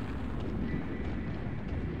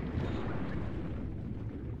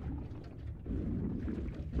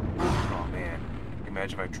 Oh man. Can you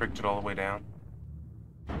imagine if I tricked it all the way down?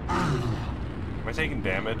 Am I taking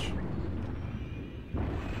damage?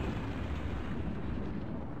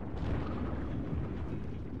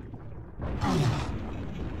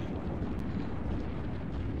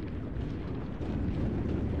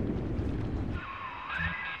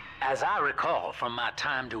 As I recall from my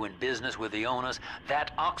time doing business with the owners,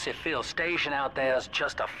 that oxyfill station out there is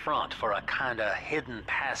just a front for a kinda hidden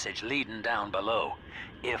passage leading down below.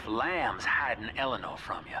 If Lamb's hiding Eleanor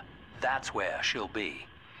from you, that's where she'll be.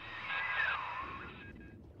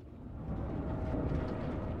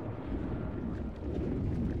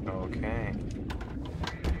 Okay.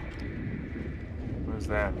 Where's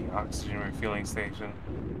that? The oxygen refueling station?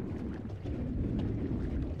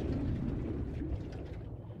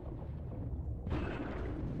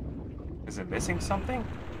 Is it missing something?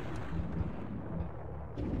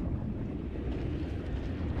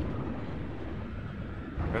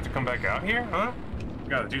 We have to come back out here, huh? We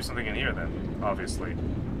gotta do something in here then, obviously.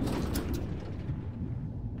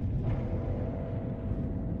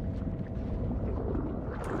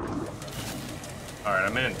 Alright,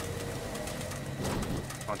 I'm in.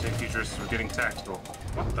 Content features are getting tactical.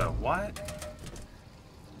 What the what?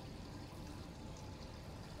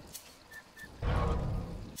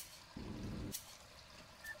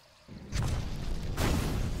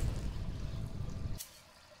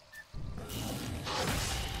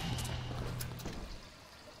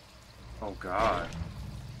 Oh god.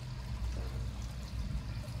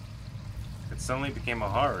 It suddenly became a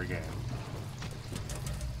horror game.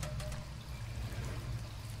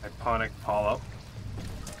 Hyponic polyp.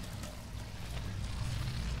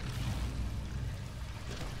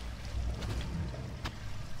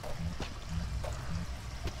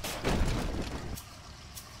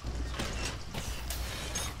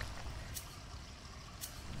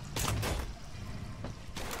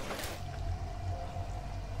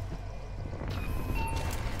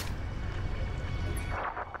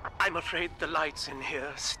 I'm afraid the lights in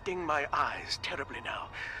here sting my eyes terribly now.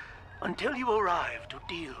 Until you arrive to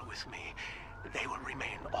deal with me, they will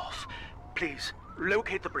remain off. Please,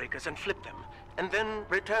 locate the breakers and flip them, and then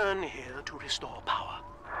return here to restore power.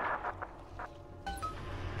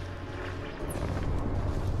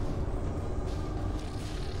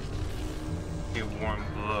 A warm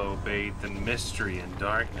glow bathed in mystery and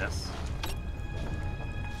darkness.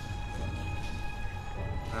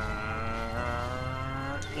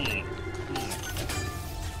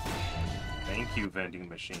 Thank you, vending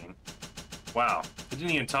machine. Wow, it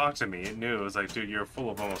didn't even talk to me. It knew. It was like, dude, you're full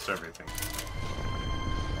of almost everything.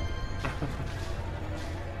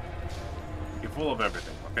 You're full of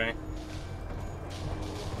everything, okay?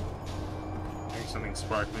 There's something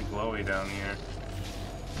sparkly glowy down here.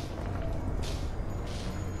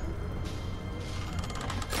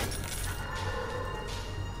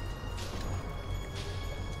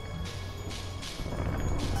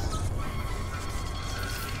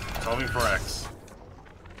 Solving for X.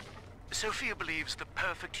 Sophia believes the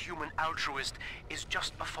perfect human altruist is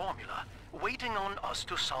just a formula, waiting on us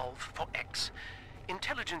to solve for X.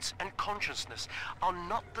 Intelligence and consciousness are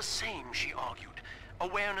not the same, she argued.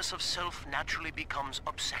 Awareness of self naturally becomes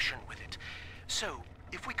obsession with it. So,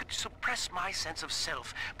 if we could suppress my sense of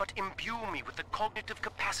self, but imbue me with the cognitive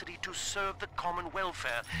capacity to serve the common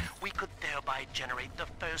welfare, we could thereby generate the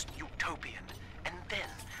first utopian. And then,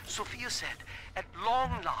 Sophia said, at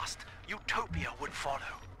long last, utopia would follow.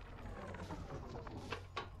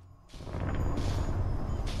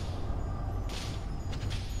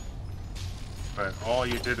 But all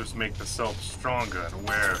you did was make the self stronger and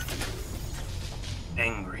aware,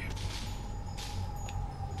 angry.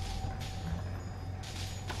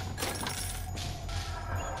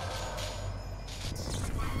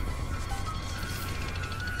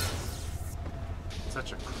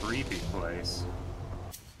 Such a creepy place.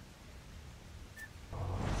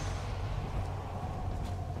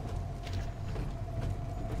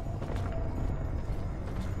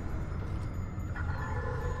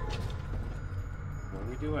 Will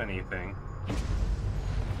we do anything?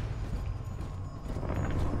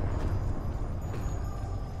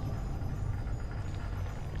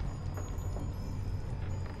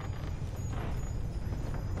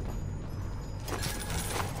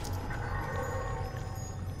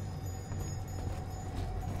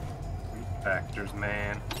 Factors,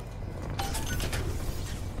 man.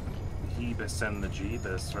 Jeebus and the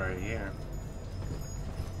Jeebus right here.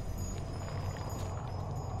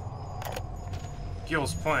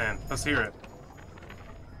 Gil's plan. Let's hear it.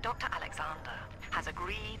 Dr. Alexander has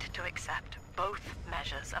agreed to accept both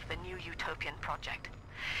measures of the new utopian project.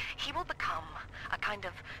 He will become a kind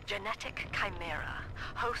of genetic chimera,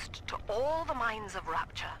 host to all the minds of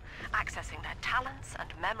Rapture, accessing their talents and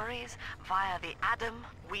memories via the Adam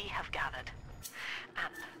we have gathered.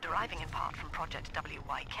 And deriving in part from Project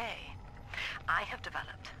WYK, I have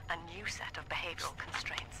developed a new set of behavioral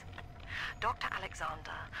constraints. Dr.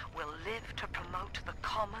 Alexander will live to promote the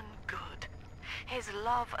common good. His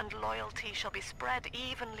love and loyalty shall be spread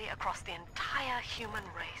evenly across the entire human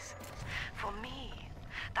race. For me,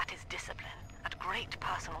 that is discipline at great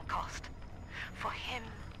personal cost. For him,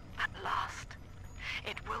 at last,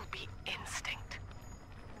 it will be instinct.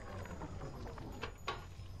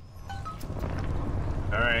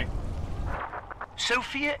 All right.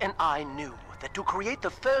 Sophia and I knew that to create the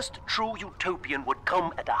first true utopian would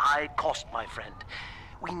come at a high cost, my friend.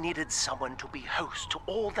 We needed someone to be host to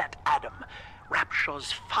all that Adam,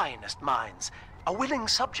 Rapture's finest minds, a willing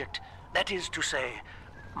subject, that is to say,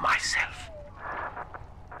 myself.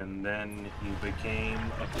 And then you became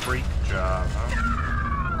a freak job,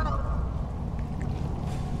 huh?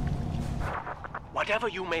 Whatever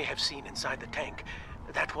you may have seen inside the tank,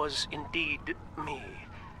 that was indeed me.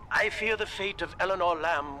 I fear the fate of Eleanor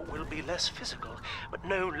Lamb will be less physical, but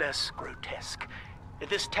no less grotesque.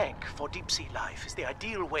 This tank for deep-sea life is the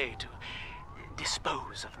ideal way to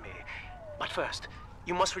dispose of me. But first,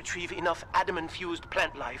 you must retrieve enough Adam-infused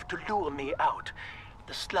plant life to lure me out.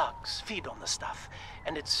 The slugs feed on the stuff,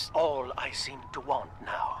 and it's all I seem to want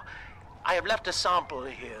now. I have left a sample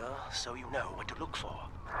here, so you know what to look for.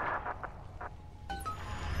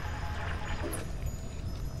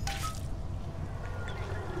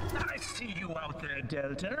 I see you out there,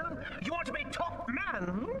 Delta. You want to be top man,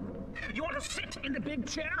 hmm? You want to sit in the big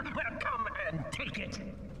chair? Well, come and take it.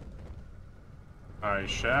 I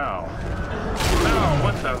shall. No,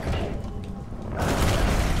 what the?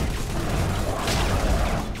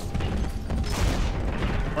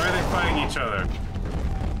 Why are they fighting each other?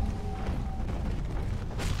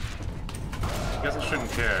 I guess I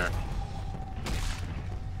shouldn't care.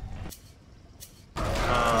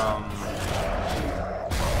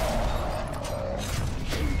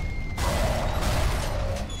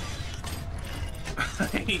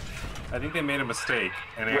 I think they made a mistake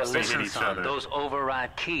and they actually hit each other. Those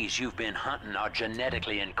override keys you've been hunting are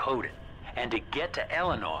genetically encoded. And to get to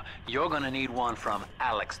Eleanor, you're gonna need one from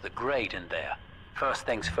Alex the Great in there. First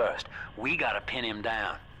things first, we gotta pin him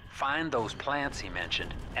down. Find those plants he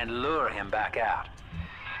mentioned and lure him back out.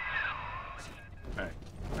 Alright.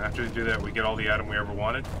 After we do that, we get all the Adam we ever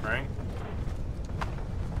wanted, right?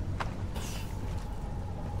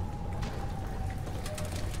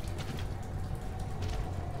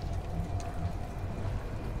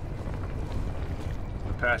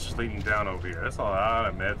 Passage leading down over here. There's a lot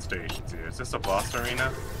of med stations here. Is this a boss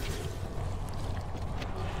arena?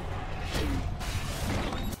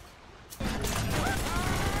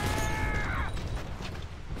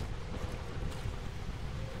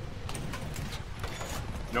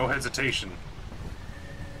 No hesitation.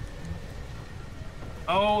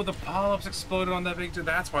 Oh, the polyps exploded on that big dude.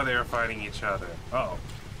 That's why they were fighting each other. Uh-oh.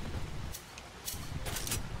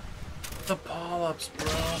 The polyps,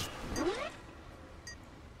 bro.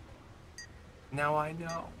 Now I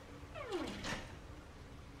know.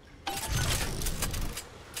 You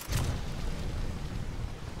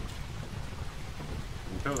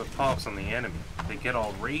throw the polyps on the enemy, they get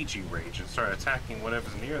all ragey rage and start attacking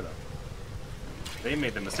whatever's near them. They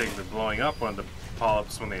made the mistake of blowing up one of the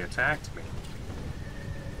polyps when they attacked me.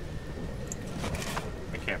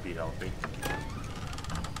 I can't be healthy.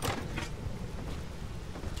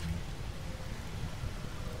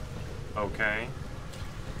 Okay.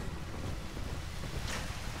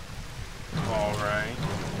 Alright.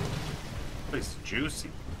 Place is juicy.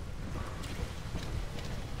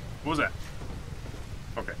 What was that?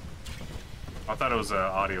 Okay. I thought it was an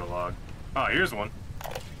audio log. Oh, here's one.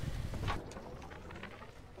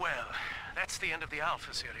 Well, that's the end of the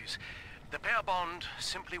Alpha series. The pair bond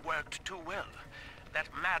simply worked too well. That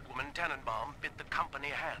madwoman Tannenbaum bit the company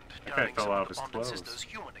a hand, turning some of the bonded sisters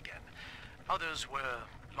human again. Others were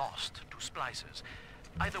lost to splices.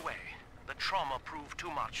 Either way, the trauma proved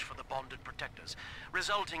too much for the bonded protectors,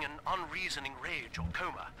 resulting in unreasoning rage or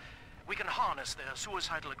coma. We can harness their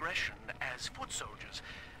suicidal aggression as foot soldiers,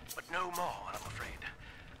 but no more, I'm afraid.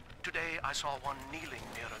 Today I saw one kneeling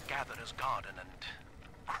near a gatherer's garden and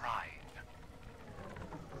crying.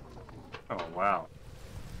 Oh, wow.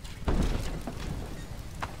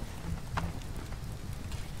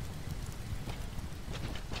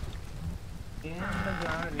 In the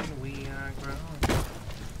garden we are growing.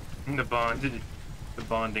 The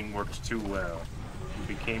bonding worked too well. It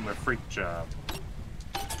became a freak job.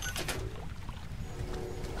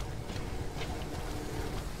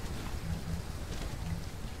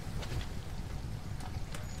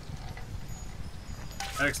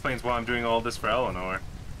 That explains why I'm doing all this for Eleanor.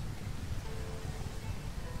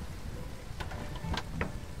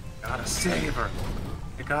 Gotta save her.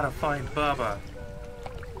 You gotta find Baba.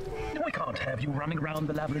 We can't have you running around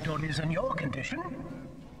the laboratories in your condition.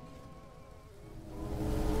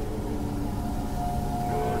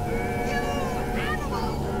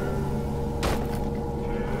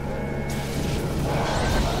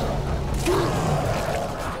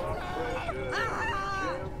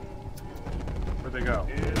 Where'd they go?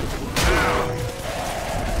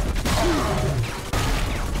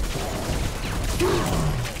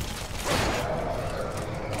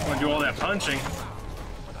 I'm gonna do all that punching.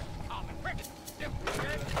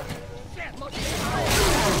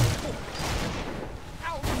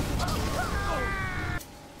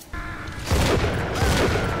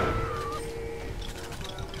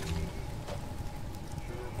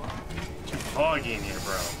 Too foggy in here,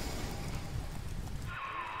 bro.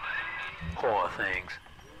 Poor things.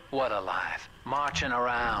 What a life. Marching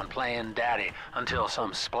around, playing daddy, until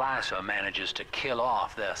some splicer manages to kill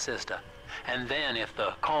off their sister. And then if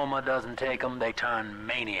the coma doesn't take them, they turn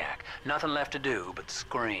maniac. Nothing left to do but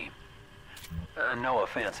scream. No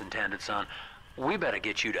offense intended, son. We better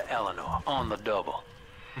get you to Eleanor on the double.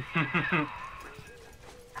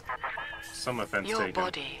 Some offense Your taken.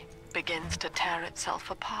 body begins to tear itself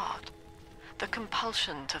apart. The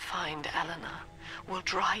compulsion to find Eleanor will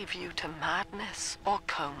drive you to madness or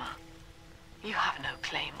coma. You have no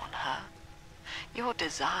claim on her. Your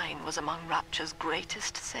design was among Rapture's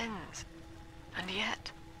greatest sins. And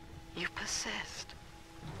yet, you persist.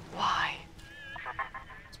 Why?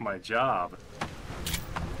 It's my job.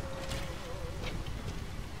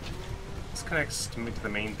 This connects to me to the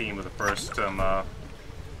main theme of the first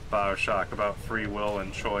Bioshock about free will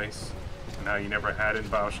and choice. And how you never had it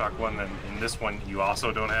in Bioshock 1, and in this one you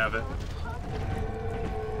also don't have it.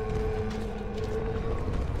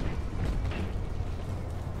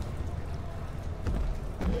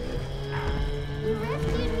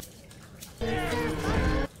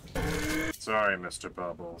 Sorry, Mr.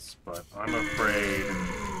 Bubbles, but I'm afraid...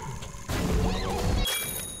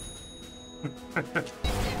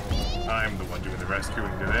 I'm the one doing the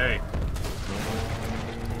rescuing today.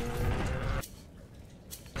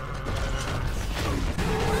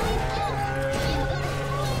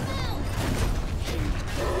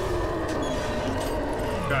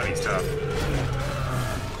 God, he's tough.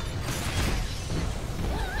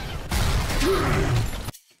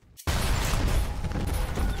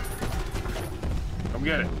 Come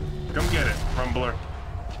get it. Come get it, Rumbler.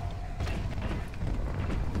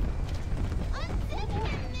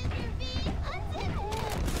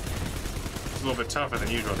 It's a little bit tougher than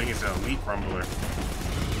usual. I think it's an elite Rumbler.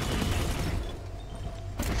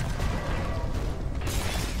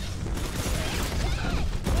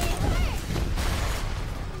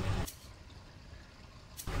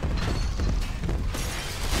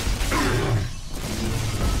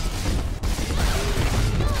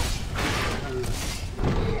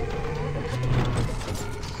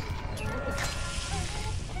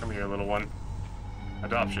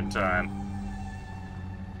 Adoption time.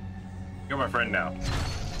 You're my friend now.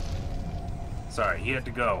 Sorry, he had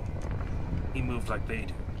to go. He moved like they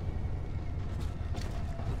do.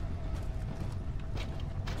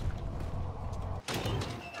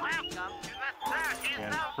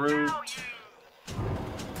 And fruit.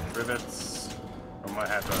 Rivets. Oh, my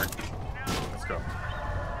hat dark. Let's go.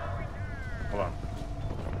 Hold on.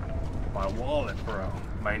 My wallet, bro.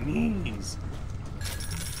 My knees.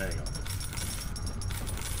 There you go.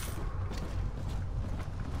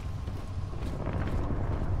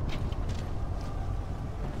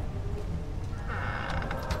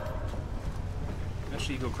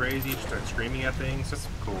 You go crazy, start screaming at things. That's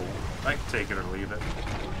cool. I can take it or leave it.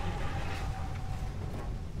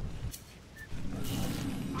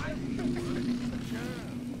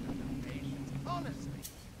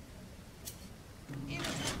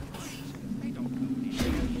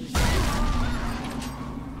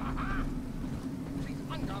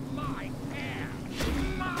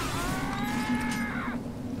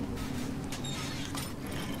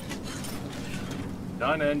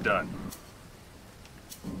 Done and done.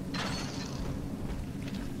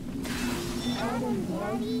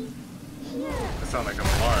 That sounds like an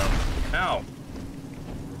alarm. Ow!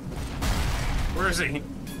 Where is he?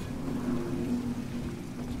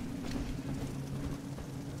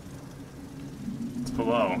 It's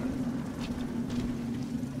below.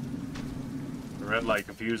 red light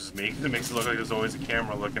confuses me because it makes it look like there's always a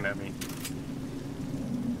camera looking at me.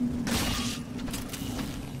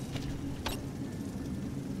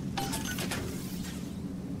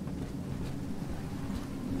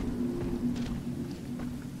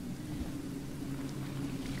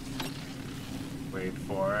 Wait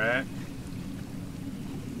for it.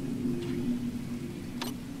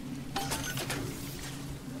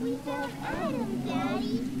 We found Adam,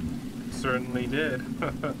 Daddy. Certainly did.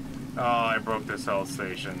 Oh, I broke this health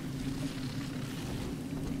station.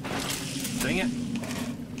 Dang it.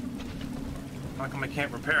 How come I can't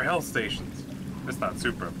repair health stations? It's not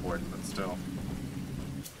super important, but still.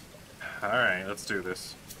 Alright, let's do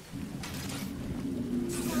this.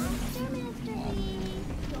 Master, Master E.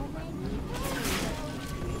 Don't make me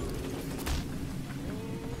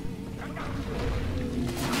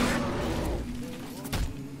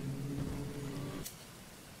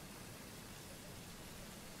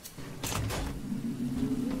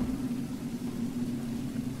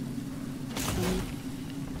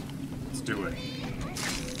Let's do it.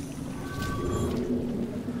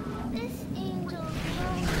 This angel's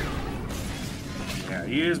lonely. Yeah,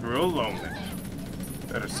 he is real lonely.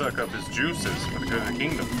 Better suck up his juices for the good of the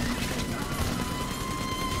kingdom.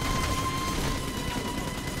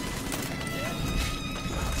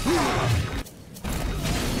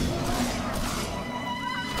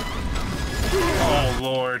 Oh,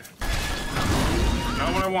 Lord.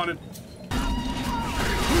 Not what I wanted.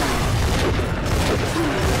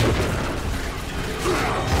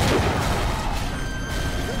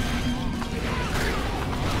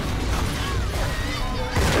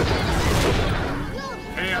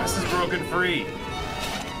 Chaos is broken free.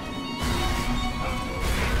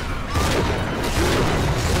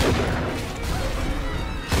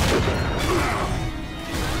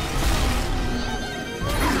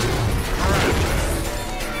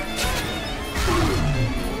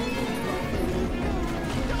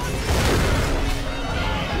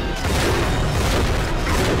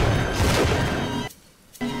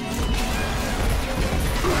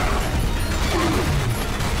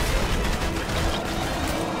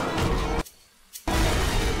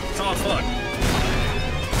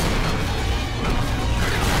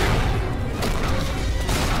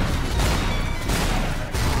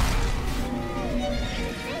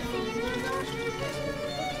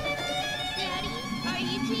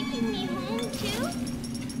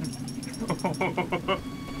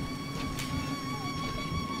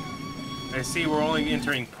 I see we're only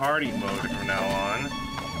entering party mode from now on.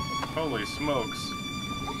 Holy smokes.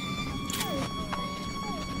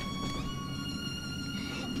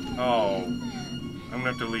 Oh, I'm gonna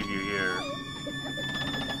have to leave you here.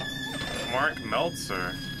 Mark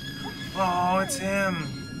Meltzer. Oh, it's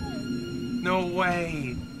him. No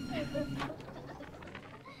way.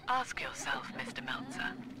 Ask yourself, Mr.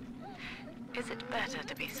 Meltzer. Is it better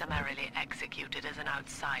to be summarily executed as an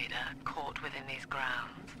outsider caught within these grounds?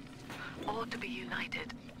 Or to be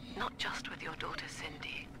united, not just with your daughter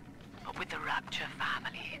Cindy, but with the Rapture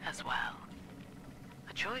family as well?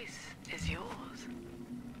 The choice is yours.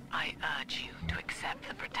 I urge you to accept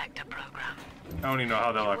the Protector program. I don't even know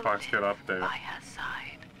how the Lockbox got up there. By her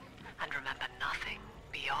side, and remember nothing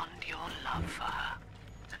beyond your love for her.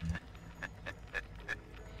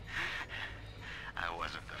 I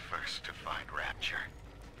wasn't the first to find Rapture.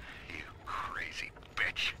 You crazy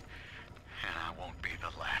bitch. And I won't be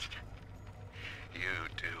the last. You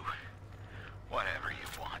do whatever you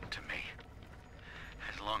want to me.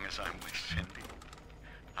 As long as I'm with Cindy,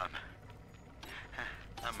 I'm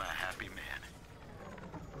a happy man.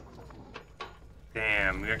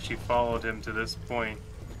 Damn, we actually followed him to this point.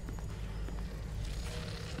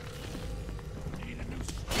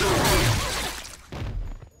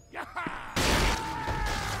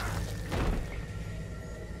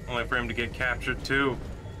 Only for him to get captured too.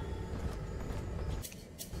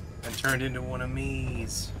 And turned into one of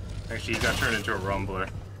me's. Actually, he got turned into a rumbler.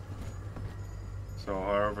 So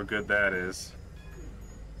however good that is.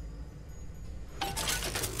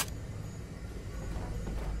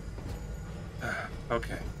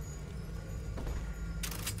 Okay.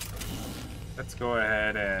 Let's go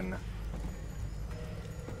ahead and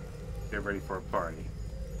get ready for a party.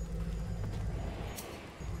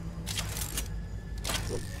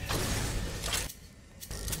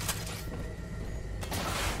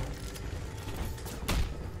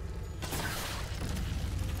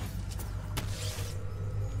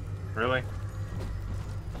 Really?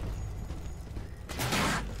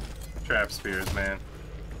 Trap spears, man.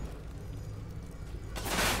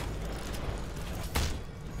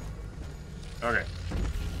 Okay.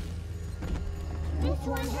 This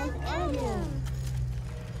one has Adam.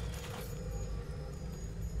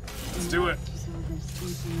 Let's do it.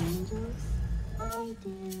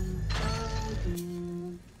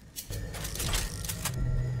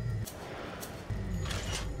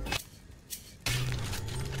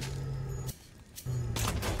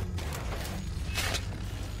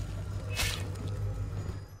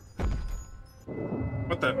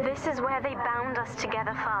 What the? This is where they bound us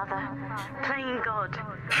together, Father. Playing God.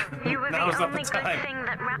 You were the Now's not the only good time. thing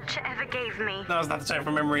that Rapture ever gave me. Now's not the time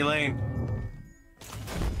for memory lane.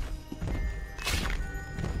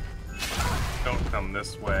 Don't come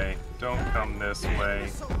this way. Don't come this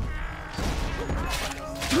way.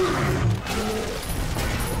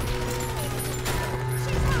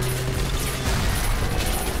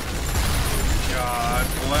 God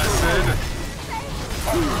blessed.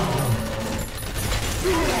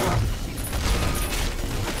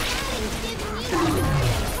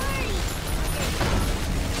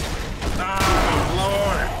 Oh,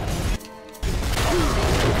 Lord.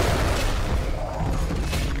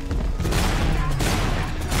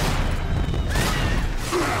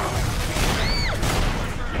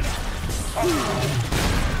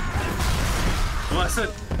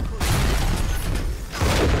 Blessed.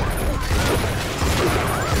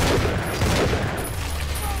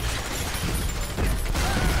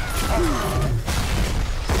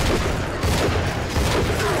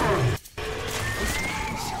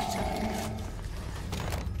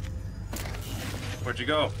 Where'd you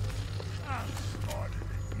go?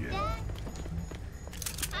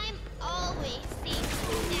 I'm always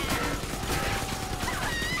safe now.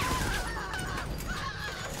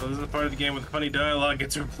 So this is the part of the game where the funny dialogue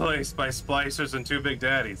gets replaced by splicers and two big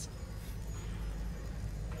daddies.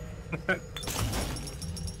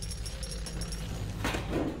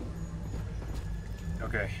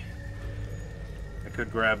 Okay. I could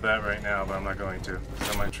grab that right now, but I'm not going to.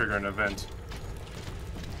 That might trigger an event.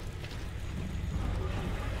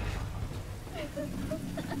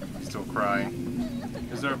 Still crying.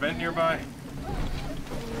 Is there a vent nearby?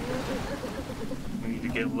 We need to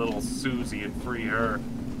get little Susie and free her.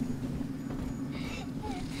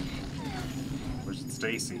 Where's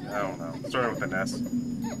Stacy? I don't know. Start with an S.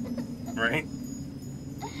 Right?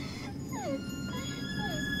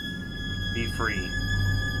 Be free.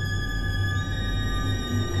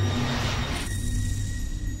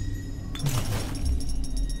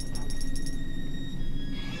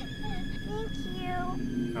 Thank you.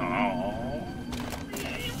 Aww.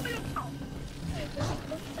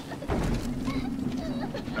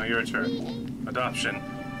 Now your turn. Adoption.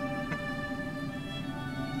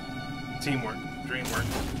 Teamwork. Dreamwork.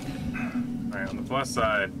 Alright, on the plus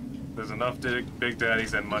side, there's enough big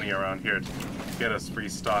daddies and money around here to get us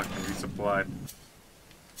restocked and resupplied.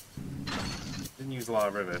 Didn't use a lot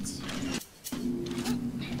of rivets.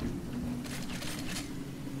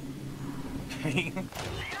 Okay.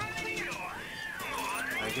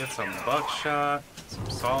 I get some buckshot, some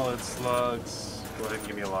solid slugs. Go ahead and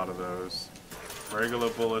give me a lot of those. Regular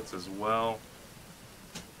bullets as well.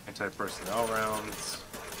 Anti-personnel rounds.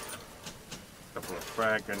 A couple of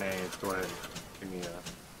frag grenades. Go ahead and give me a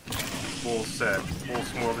full set, full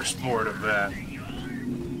smorgasbord of that.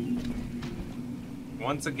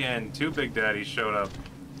 Once again, two big daddies showed up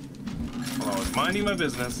while I was minding my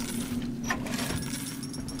business.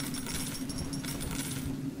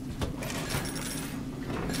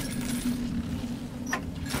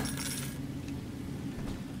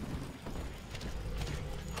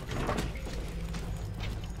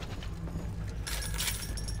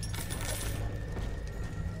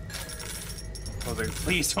 I was like,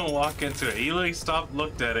 please don't walk into it. He like stopped,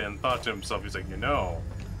 looked at it, and thought to himself, he's like, you know,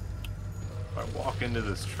 if I walk into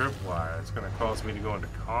this tripwire, it's gonna cause me to go into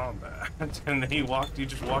combat. And then he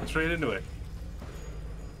just walked straight into it.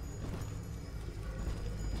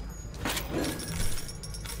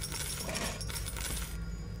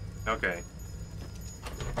 Okay.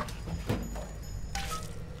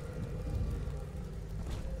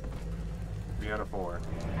 3 out of 4.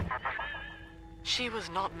 She was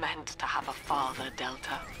not meant to have a father,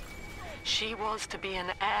 Delta. She was to be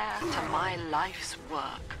an heir to my life's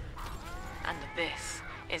work. And this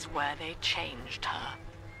is where they changed her,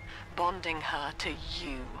 bonding her to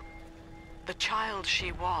you. The child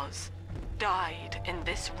she was died in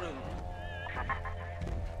this room.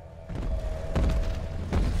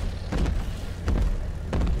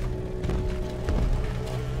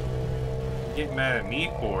 You get mad at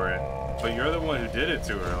me for it, but you're the one who did it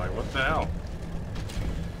to her. Like, what the hell?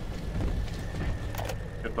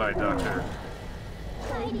 Goodbye, Doctor.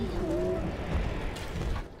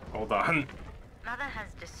 Hold on. Mother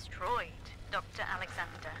has destroyed Dr.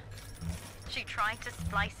 Alexander. She tried to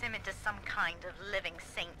splice him into some kind of living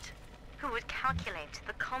saint. who would calculate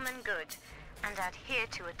the common good and adhere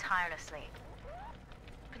to it tirelessly.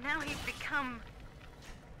 But now he's become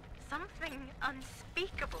something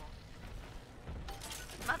unspeakable.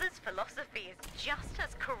 Mother's philosophy is just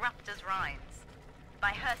as corrupt as Ryan's.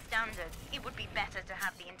 By her standards, it would be better to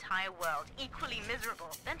have the entire world equally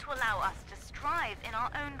miserable than to allow us to strive in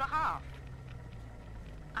our own behalf.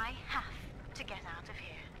 I have to get out of here.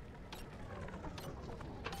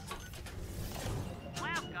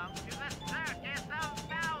 Welcome to the Circus of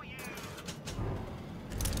Value!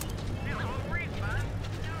 Little refund.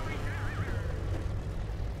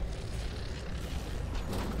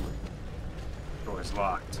 Door's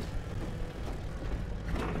locked.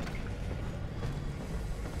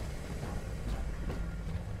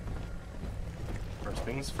 First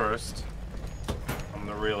things first. I'm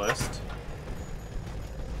the realist.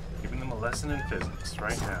 Giving them a lesson in physics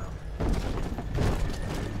right now.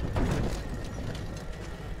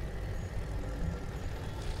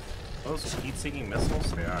 Those heat-seeking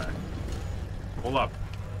missiles? They are. Pull up.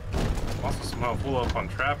 Also somehow pull up on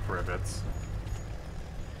trap rivets.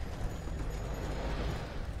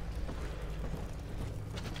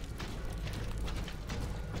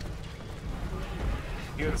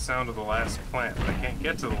 I hear the sound of the last plant, but I can't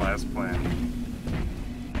get to the last plant.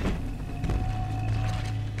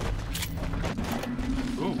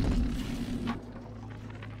 Ooh.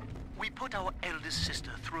 We put our eldest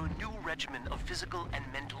sister through a new regimen of physical and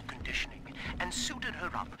mental conditioning and suited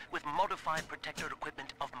her up with modified protector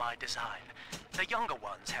equipment of my design. The younger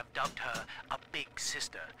ones have dubbed her a big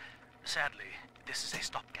sister. Sadly, this is a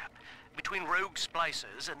stopgap. Between rogue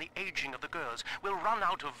splicers and the aging of the girls, we'll run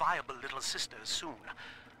out of viable little sisters soon.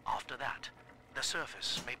 After that, the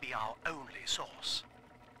surface may be our only source.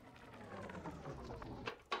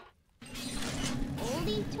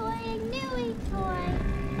 Oldie toy and newie toy.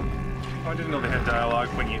 Oh, I didn't know they had dialogue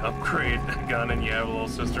when you upgrade a gun and you have a little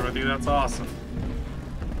sister with you. That's awesome.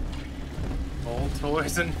 Old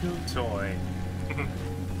toys and new toy.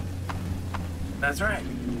 That's right.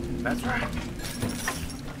 That's right.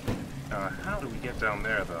 How do we get down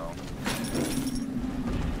there, though?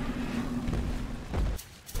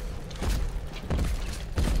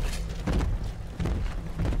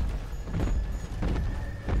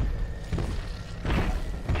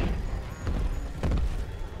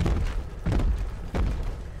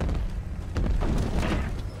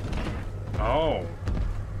 Oh.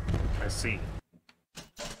 I see.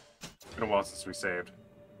 It's been a while since we saved.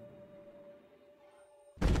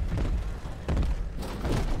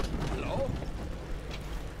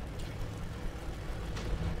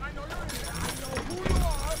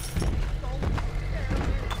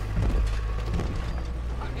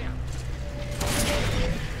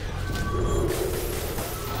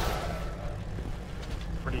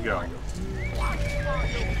 Go.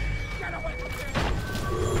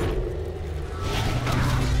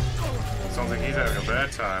 Sounds like he's having a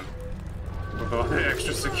bad time. With all the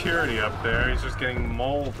extra security up there, he's just getting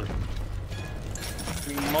mauled.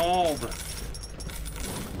 Getting mauled.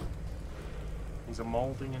 He's a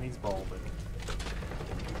molding and he's balding.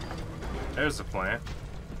 There's the plant.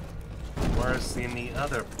 Where's in the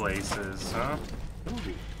other places, huh?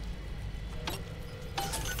 Ooh.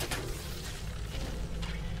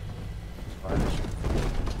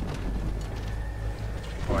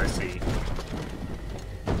 Oh, I see.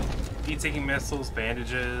 Heat-taking missiles,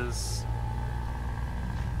 bandages.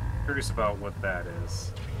 Curious about what that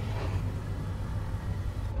is.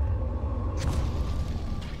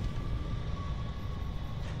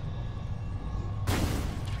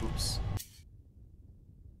 Oops.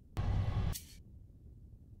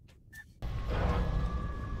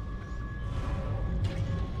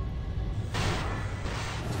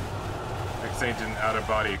 Ain't an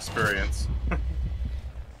out-of-body experience.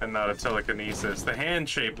 And not a telekinesis. The hand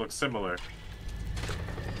shape looks similar.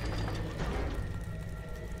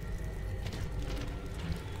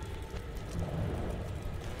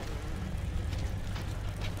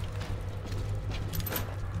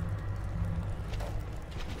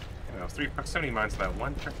 You know, 3 proximity mines in that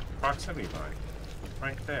one proximity mine.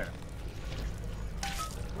 Right there.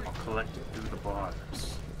 All collected through the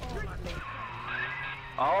bars.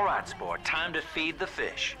 All right, sport, time to feed the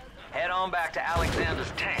fish. Head on back to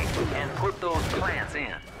Alexander's tank and put those plants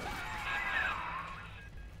in.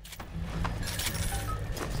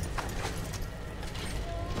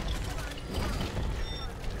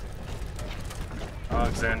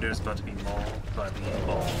 Alexander's about to be mauled by the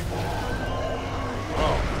ball.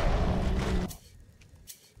 Oh.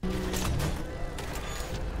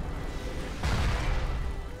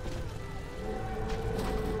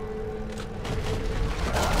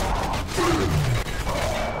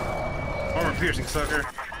 piercing, sucker.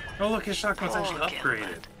 Oh, look, his shotgun's actually Poor upgraded.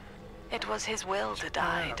 Gilbert. It was his will to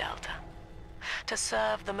die, Delta. To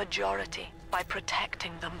serve the majority by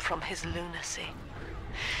protecting them from his lunacy.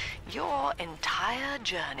 Your entire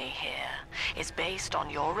journey here is based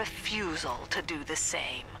on your refusal to do the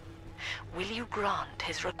same. Will you grant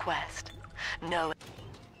his request? Knowing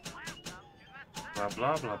Blah,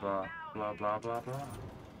 blah, blah, blah. Blah, blah, blah, blah.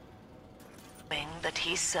 that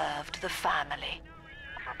he served the family?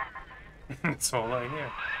 That's all I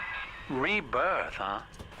hear. Rebirth, huh?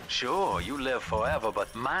 Sure, you live forever,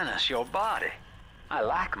 but minus your body. I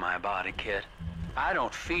like my body, kid. I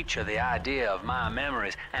don't feature the idea of my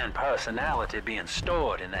memories and personality being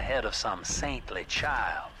stored in the head of some saintly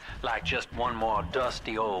child, like just one more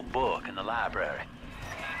dusty old book in the library.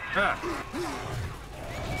 Ah.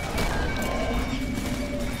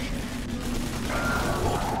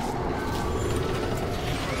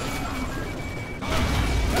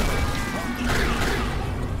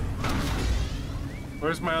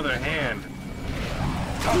 Where's my other hand?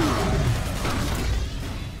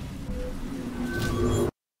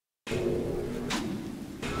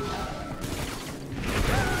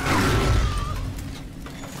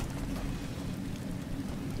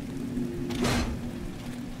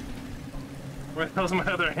 Where the hell's my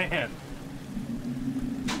other hand?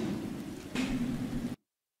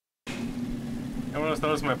 Anyone else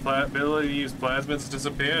notice my ability to use plasmids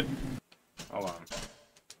disappeared? Hold on.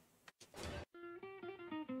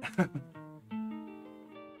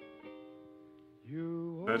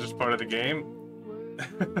 Is that just part of the game?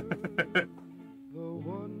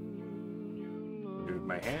 Dude,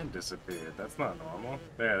 my hand disappeared. That's not normal.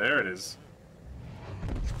 There it is.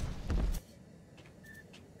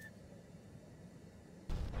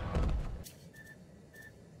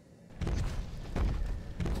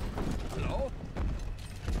 Hello?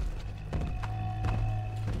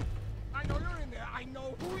 I know you're in there. I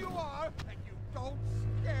know who you are, and you don't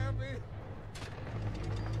scare me.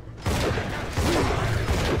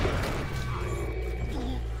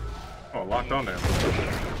 Oh, locked on there.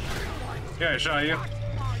 Yeah, I shot you.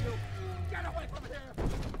 Get away from here!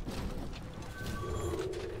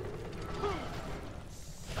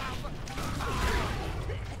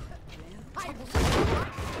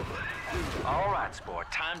 All right,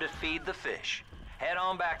 sport, time to feed the fish. Head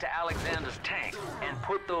on back to Alexander's tank and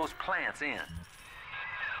put those plants in.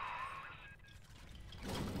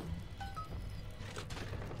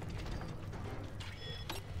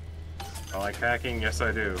 I like hacking, yes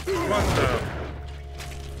I do. What the?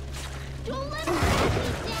 Don't let him touch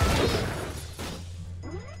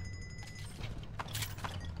me,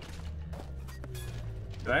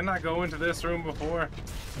 Did I not go into this room before?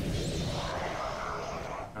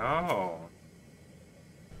 Oh.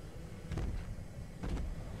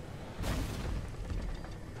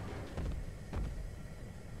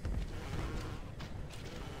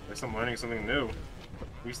 Guess I'm learning something new. Will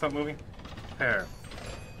you stop moving? There.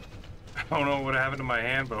 I don't know what happened to my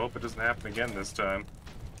hand, but I hope it doesn't happen again this time.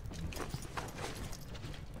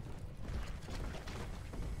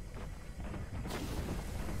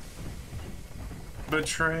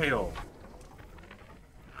 Betrayal.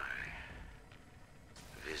 I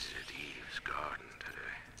visited Eve's garden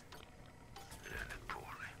today. It ended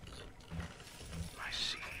poorly. My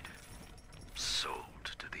seed, sold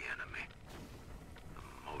to the enemy. The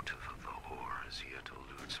motive of the whore as yet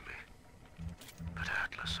eludes me. But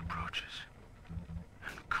Atlas approaches.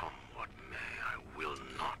 And come what may, I will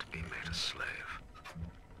not be made a slave.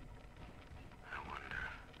 I wonder,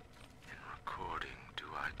 in recording, do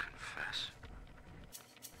I confess?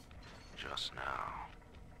 Just now,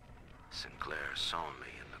 Sinclair saw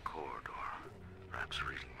me in the corridor, perhaps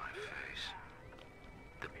reading my face.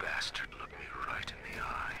 The bastard looked me right in the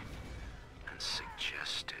eye and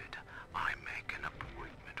suggested I make an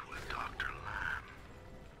appointment with Dr.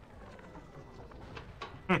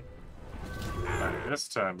 Lamb. Alright, this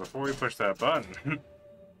time, before we push that button.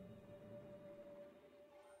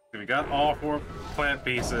 We got all 4 plant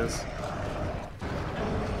pieces.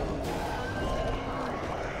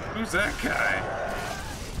 Who's that guy?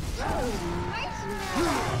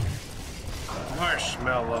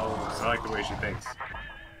 Marshmallows. I like the way she thinks.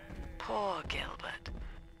 Poor Gilbert.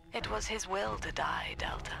 It was his will to die,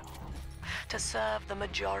 Delta. To serve the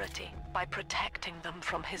majority by protecting them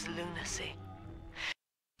from his lunacy.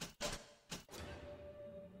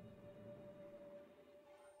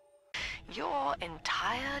 Your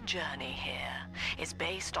entire journey here is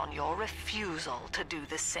based on your refusal to do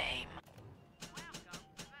the same.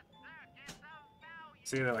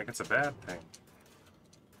 See that like it's a bad thing.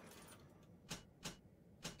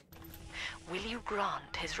 Will you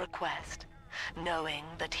grant his request, knowing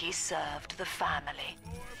that he served the family.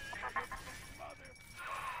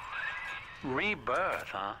 Rebirth,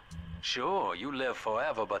 huh? Sure, you live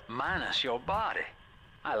forever, but minus your body.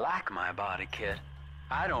 I like my body, kid.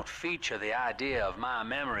 I don't feature the idea of my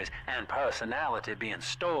memories and personality being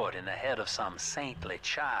stored in the head of some saintly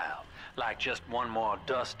child, like just one more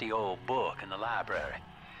dusty old book in the library.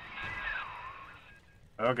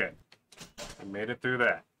 Okay. We made it through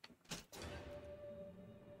that.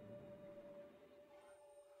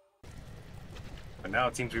 But now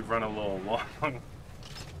it seems we've run a little long.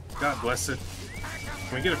 God bless it.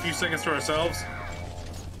 Can we get a few seconds to ourselves?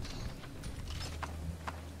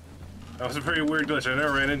 That was a pretty weird glitch. I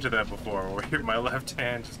never ran into that before, where my left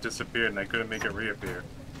hand just disappeared and I couldn't make it reappear.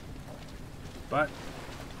 But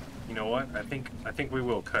you know what? I think we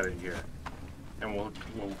will cut it here, and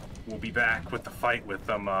we'll be back with the fight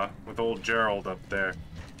with old Gerald up there.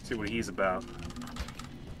 See what he's about.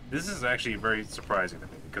 This is actually very surprising to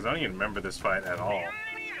me because I don't even remember this fight at all.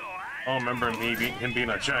 I don't remember him being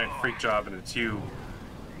a giant freak job in a tube.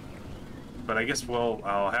 But I guess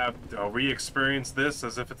I'll re-experience this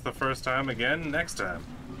as if it's the first time again next time.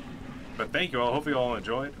 But thank you all. Hope you all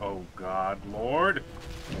enjoyed. Oh God, Lord!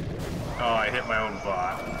 Oh, I hit my own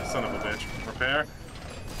bot. Son of a bitch. Repair.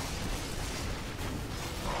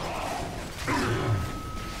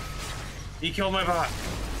 He killed my bot.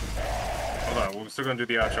 Hold on. We're still gonna do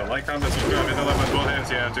the outro. Like, comment, subscribe, hit the left button, both hands.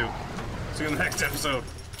 You have to. See you in the next episode.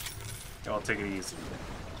 Y'all take it easy.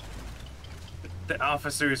 The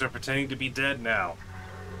officers are pretending to be dead now.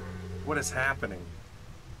 What is happening?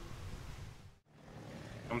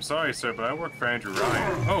 I'm sorry, sir, but I work for Andrew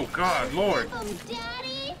Ryan. Oh, God, Lord!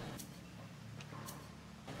 Daddy?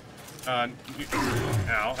 Ow,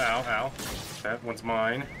 ow, ow. That one's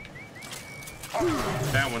mine.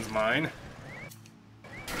 That one's mine.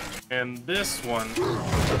 And this one...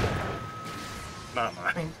 not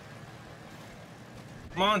mine.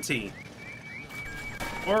 Monty!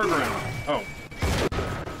 Orgrim! Oh.